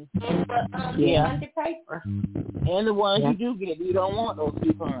coupons in the Sunday paper. And the ones you do get, you don't want those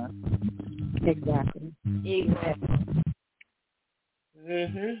coupons. Exactly.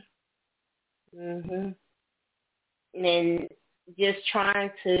 And just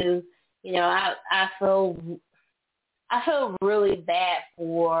trying to, you know, I feel really bad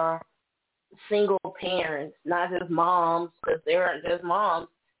for single parents, not just moms, because there aren't just moms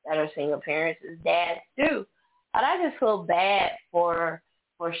that are single parents, it's dads too. But I just feel bad for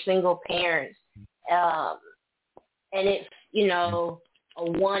single parents. And it's, you know, a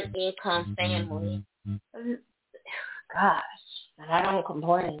one-income family. Gosh, and I don't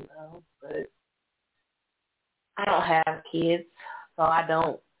complain, though, but I don't have kids, so I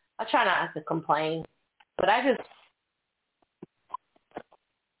try not to complain, but I just,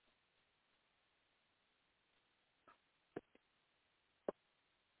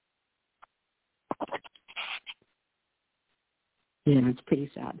 yeah, it's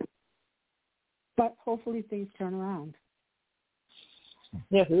pretty sad. But hopefully things turn around.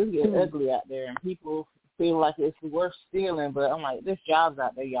 Yeah, 'cause it's getting ugly out there, and people feel like it's worth stealing, but I'm like, there's jobs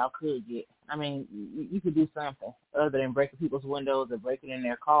out there y'all could get. I mean, you could do something other than breaking people's windows or breaking in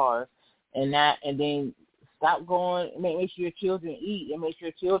their cars, and then stop going. Make sure your children eat, and make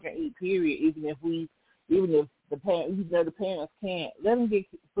sure children eat. Period. Even if the parents can't, let them get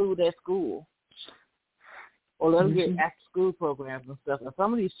food at school, or let them get after school programs and stuff. And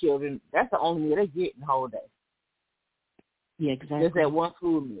some of these children, that's the only meal they get in the whole day. Yeah, exactly. Just that one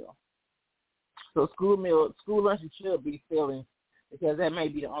school meal. So school lunches should be filling, because that may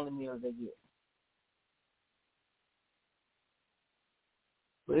be the only meal they get.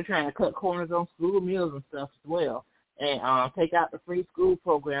 But they're trying to cut corners on school meals and stuff as well, and take out the free school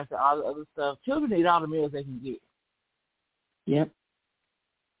programs and all the other stuff. Children need all the meals they can get. Yep,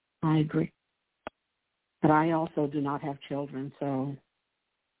 I agree. But I also do not have children, so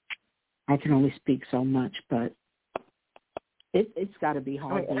I can only speak so much. But It's got to be I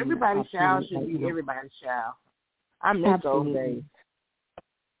hard. mean, everybody's child should be everybody's child. I miss those days.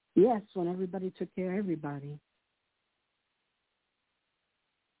 Yes, when everybody took care of everybody.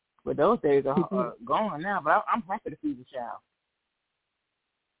 But those days are gone now. But I'm happy to see the child.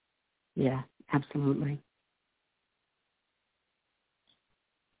 Yeah, absolutely.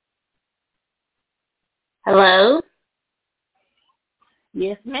 Hello?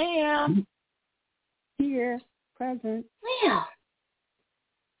 Yes, ma'am. Here, present. Well,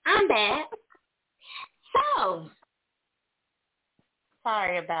 I'm back. So,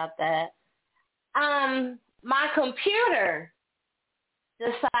 sorry about that. My computer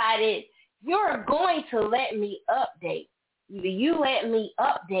decided you're going to let me update. Either you let me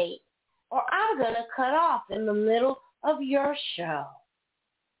update or I'm going to cut off in the middle of your show.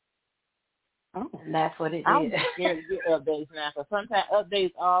 Oh, and that's what it is. I'm scared to get updates now because sometimes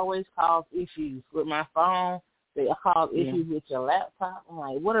updates always cause issues with my phone. They cause issues with your laptop. I'm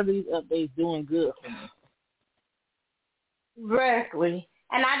like, what are these updates doing good for me? Exactly.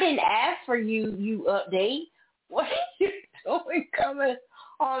 And I didn't ask for you update. What are you doing coming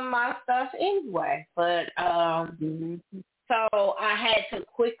on my stuff anyway? But so I had to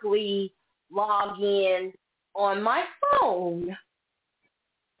quickly log in on my phone.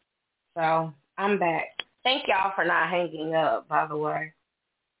 So I'm back. Thank y'all for not hanging up, by the way.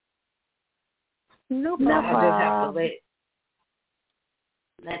 No problem. I just have to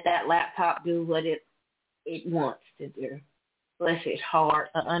let that laptop do what it wants to do. Bless its heart.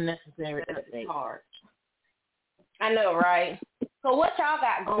 An unnecessary update. It's hard. I know, right? So what y'all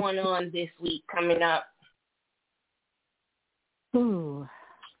got going on this week coming up? Ooh,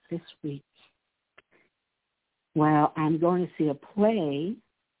 this week. Well, I'm going to see a play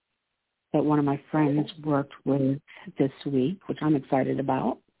that one of my friends worked with this week, which I'm excited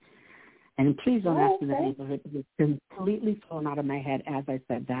about. And please don't ask me the name of it. It's completely thrown out of my head as I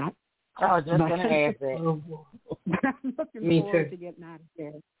said that. I was just going to ask that. But I'm looking forward to getting out of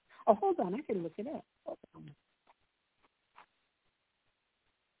there. Oh, hold on. I can look it up. Hold on.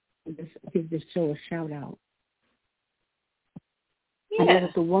 Give this show a shout out. Yeah. And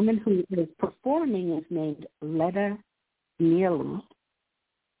the woman who is performing is named Letta Neely.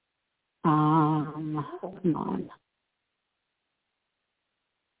 Come on.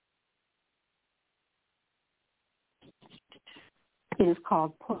 It is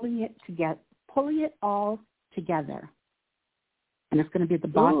called Pulling It All Together. And it's going to be at the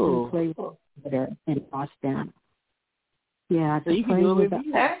Boston Play Theater in Boston. Yeah, so you can do a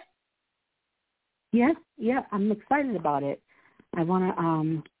review. Yeah, I'm excited about it. I want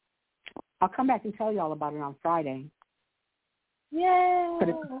to, I'll come back and tell you all about it on Friday. Yay! But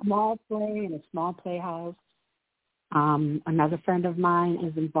it's a small play in a small playhouse. Another friend of mine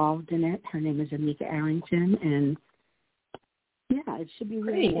is involved in it. Her name is Anika Arrington, and yeah, it should be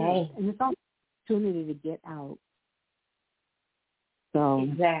really nice. And it's an opportunity to get out. So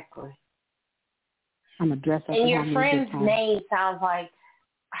exactly. I'm going to dress up. And your friend's name sounds like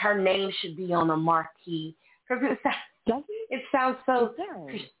her name should be on a marquee. Because it sounds so...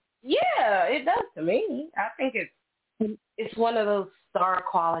 Yeah, it does to me. I think it's one of those star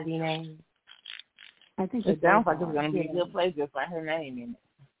quality names. I think it sounds like it's going to be a good place just by her name in it.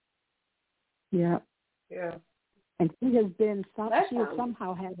 Yeah. Yeah. And she has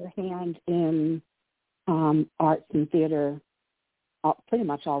somehow had her hand in arts and theater pretty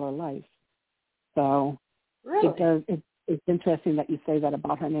much all her life. So really? It's interesting that you say that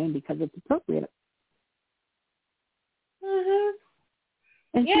about her name because it's appropriate. Mhm.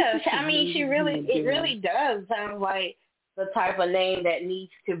 And yeah, I mean, it really does sound like the type of name that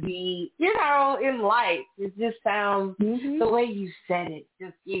needs to be, in life. It just sounds, the way you said it,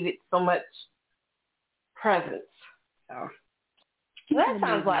 just give it so much presence. So that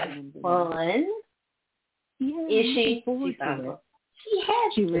sounds like fun. Yeah, is she? She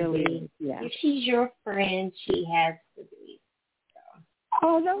has she to really be. Is, yeah. If she's your friend, she has to be. So.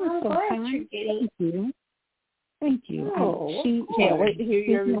 Oh, that was so kind. Thank you. Oh, can't wait to hear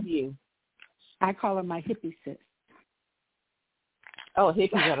your review. I call her my hippie sis. Oh,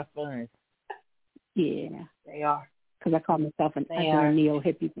 hippies are the fun. Yeah. They are. Because I call myself an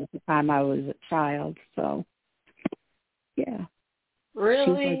neo-hippie since the time I was a child. So, yeah.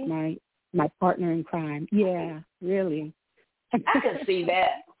 Really? She's like my partner in crime. Yeah, really. I can see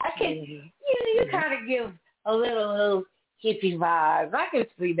that. You kind of give a little hippie vibes. I can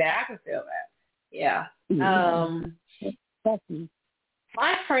see that. I can feel that. Yeah.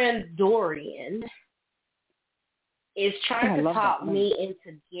 My friend Dorian is trying to talk me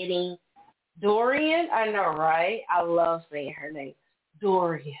into getting Dorian. I know, right? I love saying her name,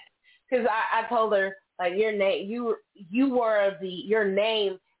 Dorian. because I told her like your name, your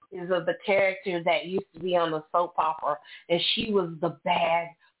name is of the character that used to be on the soap opera, and she was the bad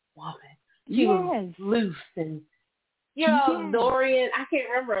woman. She was loose and Dorian. I can't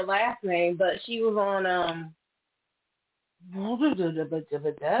remember her last name, but she was on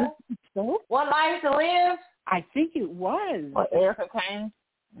One Life to Live. I think it was. Or Erica Kane?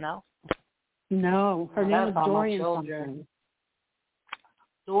 No. No, her name is Dorian something.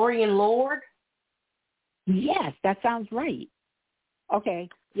 Dorian Lord? Yes, that sounds right. Okay,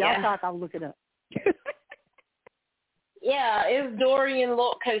 y'all talk, I'll look it up. Yeah, it's Dorian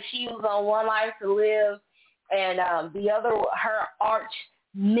Lord because she was on One Life to Live, and her arch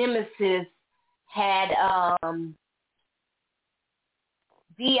nemesis had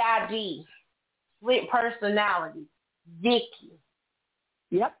DID, split personality, Vicky.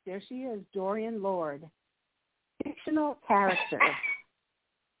 Yep, there she is, Dorian Lord. Fictional character.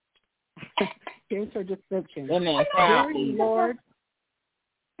 Here's her description.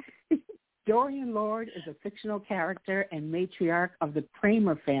 Dorian Lord is a fictional character and matriarch of the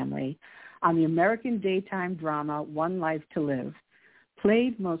Kramer family on the American daytime drama One Life to Live,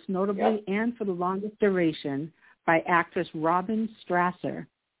 played most notably and for the longest duration by actress Robin Strasser.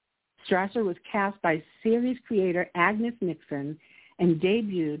 Strasser was cast by series creator Agnes Nixon and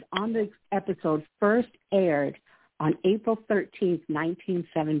debuted on the episode first aired on April 13th,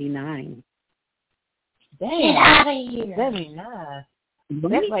 1979. Damn. Get out of here. 79.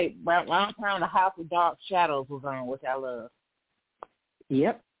 That's like around time the House of Dark Shadows was on, which I love.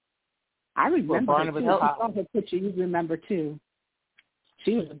 Yep. I remember her, too. I saw her picture. You remember, too.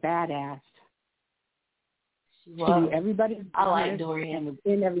 She was a badass. She knew everybody's business. I like Dorian. And was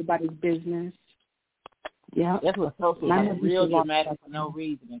in everybody's business. Yeah. That's what social was real dramatic for no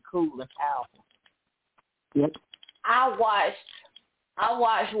reason and cool and powerful. Yep. I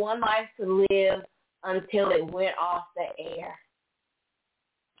watched One Life to Live until it went off the air.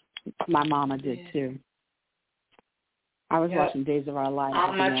 My mama did too. I was watching Days of Our Lives.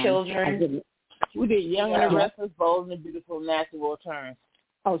 All my children. We did Young and the Restless, Bold and the Beautiful, Natural Returns.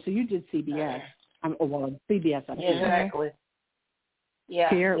 Oh, so you did CBS. CBS. Exactly. Yeah.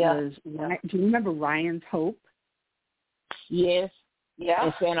 Here was. Do you remember Ryan's Hope? Yes. Yeah.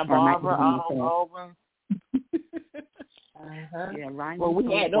 In Santa Barbara, Auburn. Yeah, Ryan's Well,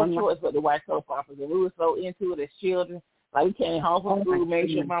 we had no choice but to watch soap operas, and we were so into it as children. Like, we came home from school,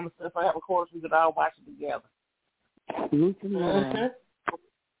 made sure mama stuff I have a quarter, we could all watch it together. That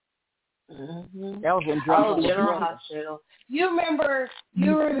was when General Hospital. You remember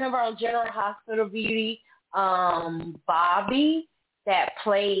on General Hospital Beauty, Bobby that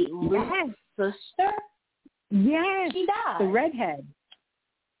played Luke's sister? Yes. She died. The redhead.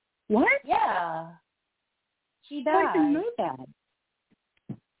 What? Yeah. She died. I didn't know that.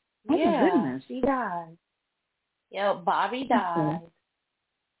 Oh, yeah, goodness. She died. Yeah, Bobby died.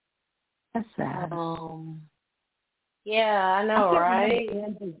 That's sad. Yeah, I know, right?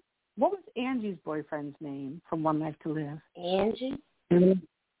 What was Angie's boyfriend's name from One Life to Live? Angie?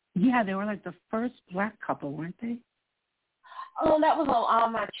 Yeah, they were like the first black couple, weren't they? Oh, that was on All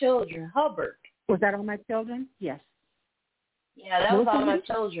My Children. Hubbard. Was that All My Children? Yes. Yeah, that was All My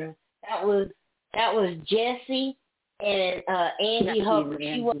Children. That was Jesse and Angie Hubbard.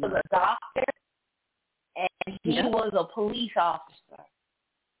 She was a doctor, and he was a police officer.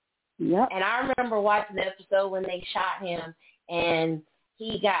 Yep. And I remember watching the episode when they shot him, and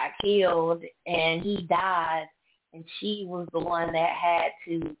he got killed, and he died, and she was the one that had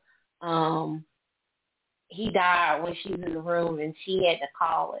to, he died when she was in the room, and she had to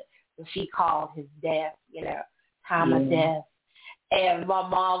call it. So she called his death, time of death. And my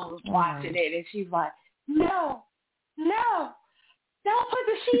mom was watching it, and she's like, no, don't put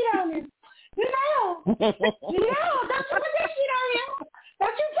the sheet on him. No, don't put that sheet on him.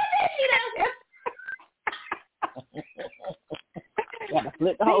 Don't you put that sheet on him. Gotta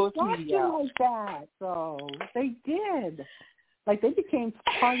flip the whole TV out. Like that, so they did. Like, they became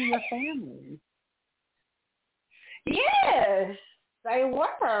part of your family. Yes, they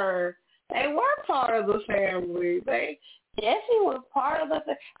were. They were part of the family. Jessie was part of the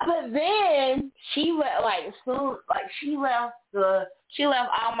family. But then she left All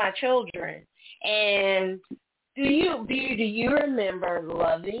My Children. And do you remember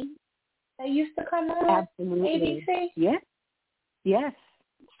Loving? They used to come on Absolutely. ABC. Yes.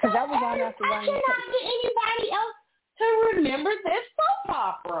 Because that was on after I cannot get anybody else to remember this soap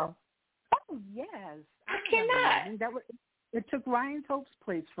opera. Oh yes, I cannot. It took Ryan's Hope's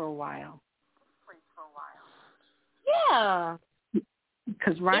place for a while. Yeah.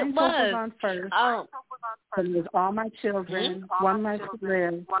 Because Ryan's Hope was on first. It was All My Children, One Life to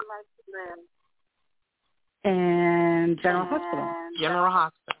Live, And General Hospital. General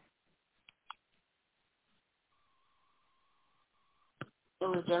Hospital. It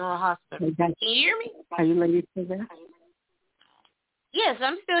was General Hospital. Can you hear me? Are you ladies still there? Yes,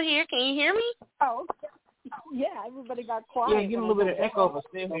 I'm still here. Can you hear me? Oh, yeah. Everybody got quiet. Yeah, get a little bit of echo, but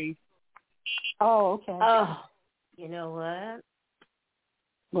still hear you. Oh, okay. Oh, you know what?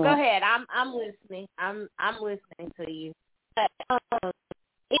 Well, go ahead. I'm listening. I'm listening to you.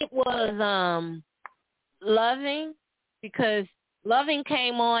 It was Loving, because Loving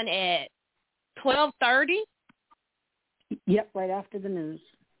came on at 12:30. Yep, right after the news.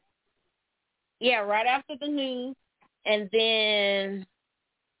 Yeah, right after the news, and then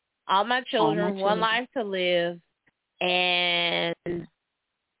All My Children, One Life to Live, and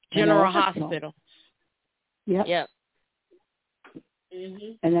General Hospital. Yep.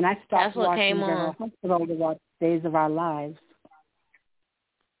 Mm-hmm. And then I stopped watching General Hospital to watch Days of Our Lives.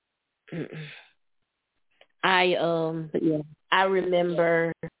 I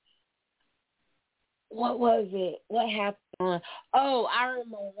remember, what was it? What happened? Oh, I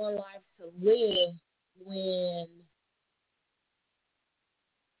remember One Life to Live when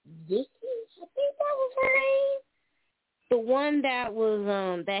Vicky, I think that was her name. The one that was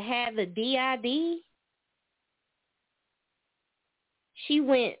that had the DID.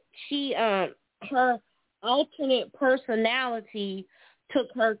 Her alternate personality took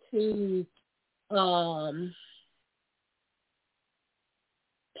her to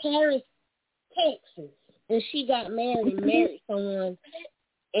Paris, Texas, and she got married and married someone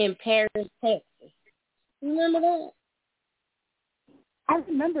in Paris, Texas. Remember that? I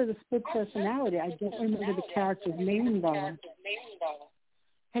remember the split personality. I don't remember the character's name, though.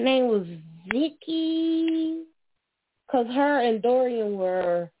 Her name was Vicky, because her and Dorian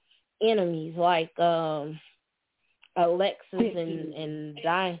were enemies, like Alexis and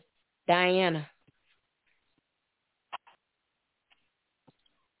Diana.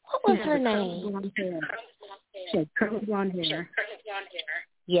 What was her name? She had curly blonde hair.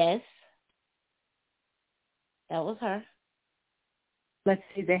 Yes. That was her. Let's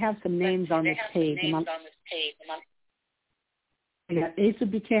see, they have some names on this page. We got Asa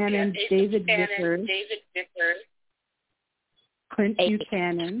Buchanan, David Vickers, Clint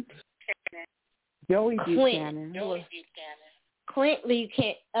Buchanan, Joey Buchanan. Clint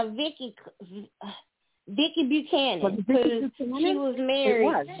Buchanan. Vicky Buchanan. Because she was married. It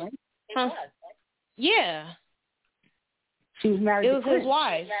was, right? Huh? Yeah. She was married to Clint. It was his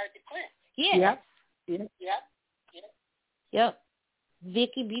wife. Yeah. Yep.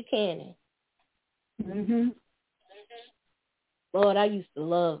 Vicky Buchanan. Mhm. Lord, I used to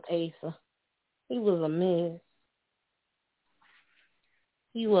love Asa. He was a mess.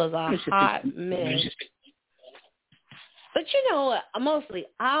 He was a hot mess. But you know what? Mostly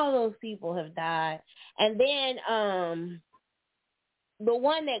all those people have died. And then the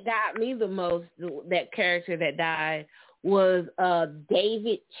one that got me the most, that character that died, was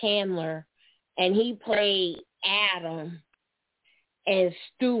David Chandler. And he played Adam and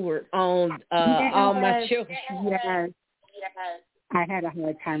Stewart on All My Children. Yes. I had a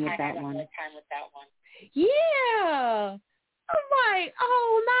hard time with that one. Yeah. I'm like,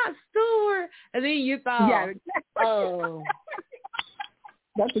 oh, not Stewart. And then you thought, oh.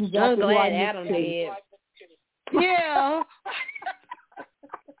 That's exactly I'm glad Adam did. Yeah.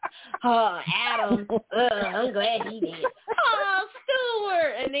 Oh, Adam. I'm glad he did. Oh,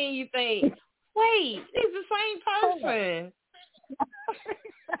 Stewart. And then you think, wait, it's the same person.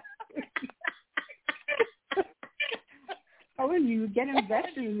 Oh, and you get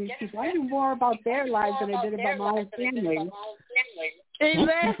invested in these people. I knew more about their lives than I did about my own family.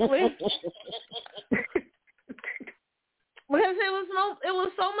 Exactly. Because it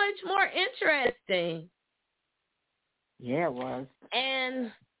was so much more interesting. Yeah, it was.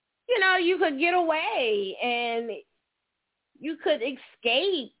 And you could get away and you could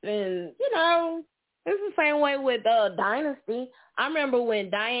escape, and it's the same way with Dynasty. I remember when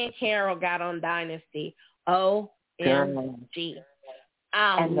Diane Carroll got on Dynasty. OMG.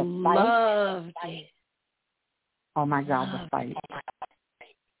 I loved it. Oh my God, the fight.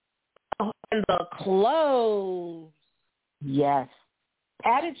 Oh, and the clothes. Yes.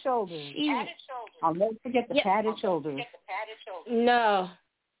 Padded shoulders. I'll never forget the padded shoulders. No.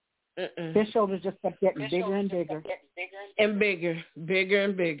 Their shoulders just kept getting bigger and bigger. And bigger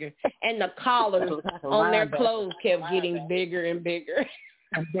and bigger. And the collars on their clothes kept getting bigger and bigger.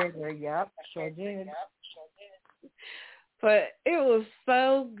 And bigger, yep, sure did. But it was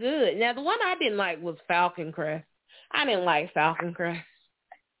so good. Now, the one I didn't like was Falcon Crest. I didn't like Falcon Crest.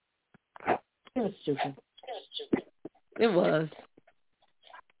 It was stupid. It was.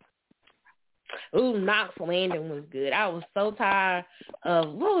 Ooh, Knox Landing was good. I was so tired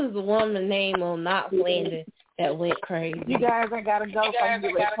of, what was the woman's name on Knox Landing that went crazy? You guys, I gotta go. So I can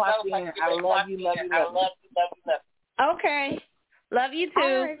get ready to clock in. I love you, love you, love you. Okay. Love you too.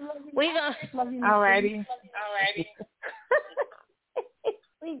 All right, We gonna. Alrighty.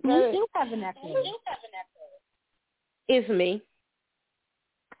 We do have an echo. It's me.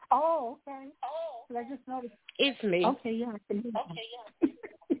 Oh, okay. Did I just noticed? It's me. Okay, yeah, I can hear that.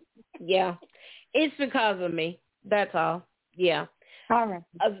 Yeah. It's because of me. That's all. Yeah. All right.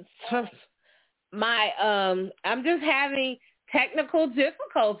 I'm just having technical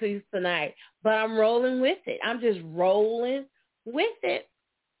difficulties tonight, but I'm rolling with it. I'm just rolling with it.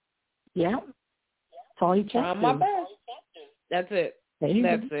 Yeah. That's all you can do. My best. That's it.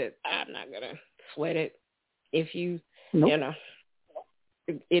 That's it. I'm not going to sweat it. If you, nope. you know,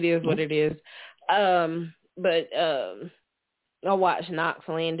 it is what it is. But I watched Knox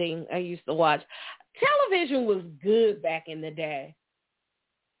Landing. I used to watch. Television was good back in the day.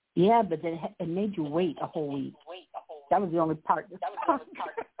 Yeah, but then it made you wait a whole week. That was the only part.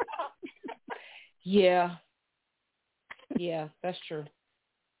 Yeah. Yeah, that's true.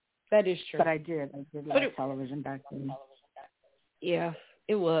 That is true. But I did like television back then. Yeah,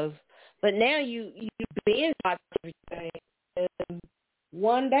 it was. But now you binge watch everything in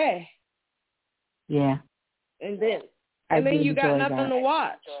one day. Yeah. And then you got nothing to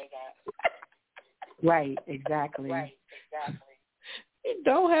watch. Right, exactly. You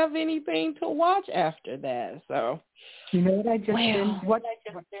don't have anything to watch after that, so. You know what I just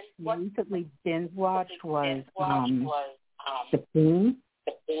recently binge watched was The Thing.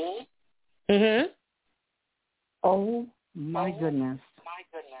 Mhm. Oh my goodness.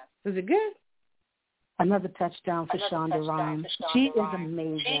 Was it good? Another touchdown for Shonda Rhimes. She is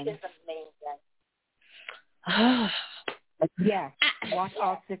amazing. Yeah, watch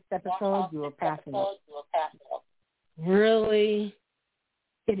all 6 episodes. You will pass it up. Really?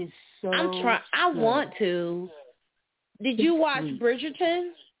 It is so. I want to. Did you watch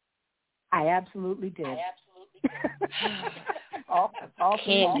Bridgerton? I absolutely did.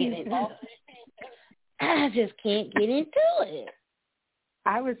 Can't get into it. I just can't get into it.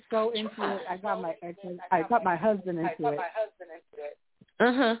 I was so into it. I got my husband into it.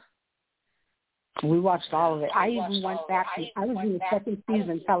 Uh-huh. We watched all of it. I even went back. I was in the second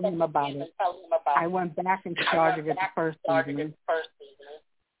season telling him about it. I went back and started at the first season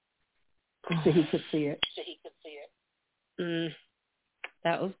so he could see it.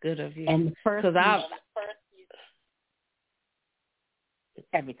 That was good of you. And the first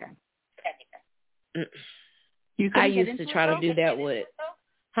everything. I used to try to do that with.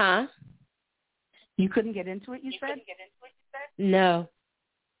 Huh? You couldn't get into it, you said? No.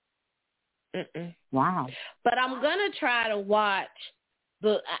 Wow. But I'm gonna try to watch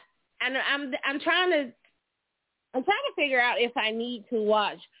and I'm trying to figure out if I need to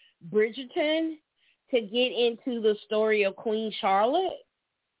watch Bridgerton to get into the story of Queen Charlotte.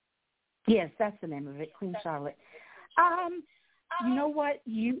 Yes, that's the name of it, Queen Charlotte. You know what?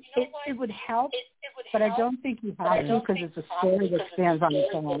 It would help, but I don't think you have to because it's a story that stands on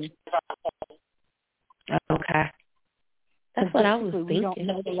its own. Okay. That's what I was thinking. We don't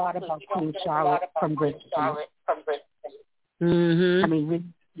know a lot about Queen Charlotte from Bridgerton. Mm-hmm. I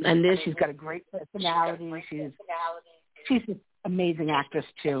mean, and then she's got a great personality. She's an amazing actress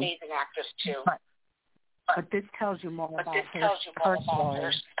too. But this tells you more about her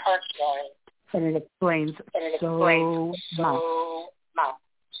story. And it explains so much.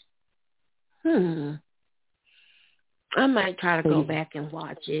 I might try to go back and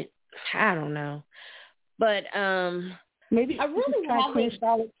watch it. I don't know. But maybe I really try Queen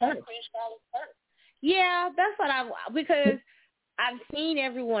Charlotte first. Yeah, that's what because I've seen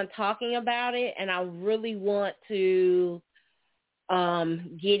everyone talking about it, and I really want to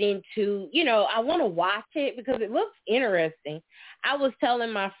get into, I want to watch it because it looks interesting. I was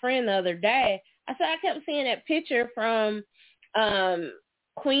telling my friend the other day, I said I kept seeing that picture from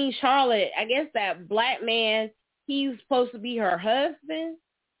Queen Charlotte. I guess that black man, he's supposed to be her husband.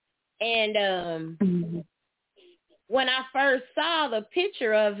 And when I first saw the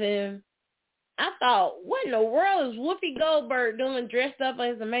picture of him, I thought, what in the world is Whoopi Goldberg doing dressed up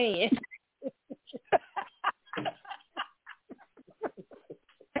as a man?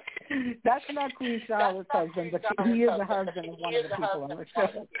 That's not Queen Charlotte's husband, but he is the husband of one of the people on the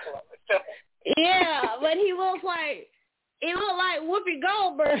show. Yeah, but he looked like Whoopi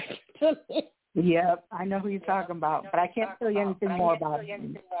Goldberg to me. Yep, I know who you're talking about, but I can't tell you anything more about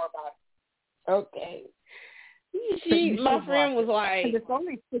him. Okay. My friend was like, it's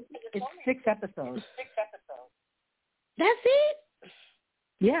only 6 episodes. That's it?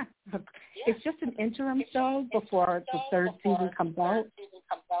 Yeah. It's just an interim show before the third season comes out.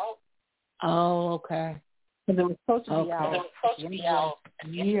 Oh, okay. Because it was supposed to be out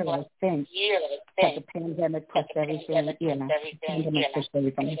year, I think. But the pandemic pushed everything,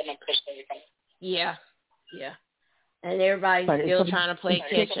 Yeah. And everybody's still trying to play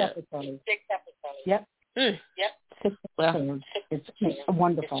catch up. Yep. Mm. 6 episodes. It's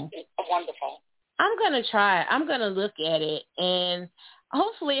wonderful. I'm going to try it. I'm going to look at it. And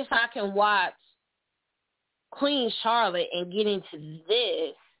hopefully if I can watch Queen Charlotte and get into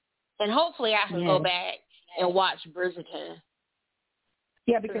this, and hopefully I can go back and watch Bridgerton.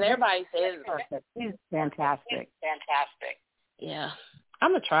 Yeah, because everybody says it's fantastic. Yeah.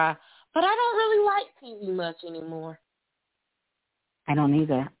 I'm going to try. But I don't really like TV much anymore. I don't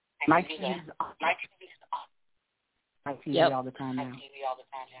either. My TV's all the time now.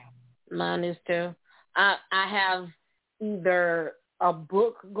 Mine is too. I have either a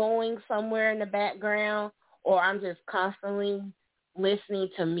book going somewhere in the background, or I'm just constantly listening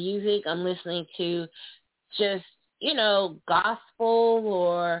to music. I'm listening to just, gospel,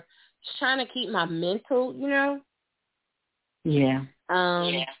 or just trying to keep my mental, Yeah.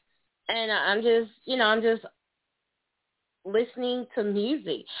 And I'm just listening to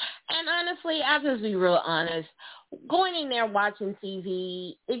music. And honestly, I'll just be real honest. Going in there watching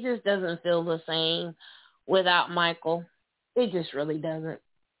TV, it just doesn't feel the same without Michael. It just really doesn't.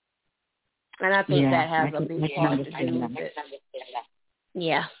 And I think that has a big part to do with it.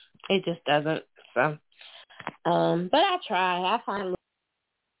 Yeah, it just doesn't. So, but I try. I find.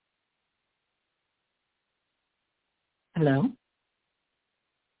 Hello?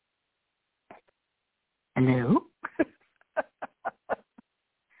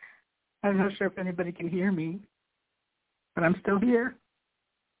 I'm not sure if anybody can hear me, but I'm still here.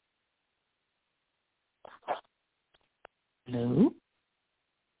 Hello?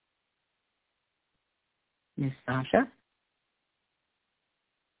 Miss Sasha?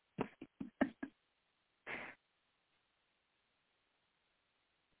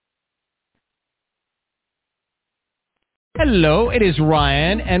 Hello, it is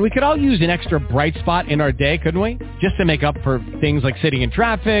Ryan, and we could all use an extra bright spot in our day, couldn't we? Just to make up for things like sitting in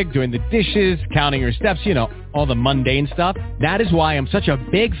traffic, doing the dishes, counting your steps, all the mundane stuff. That is why I'm such a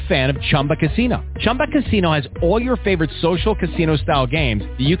big fan of Chumba Casino. Chumba Casino has all your favorite social casino-style games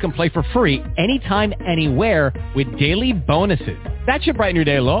that you can play for free anytime, anywhere with daily bonuses. That should brighten your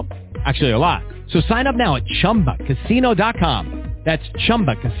day a little. Actually, a lot. So sign up now at ChumbaCasino.com. That's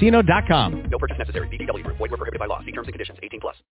ChumbaCasino.com. No purchase necessary. VGW Group. Void where prohibited by law. See terms and conditions. 18+.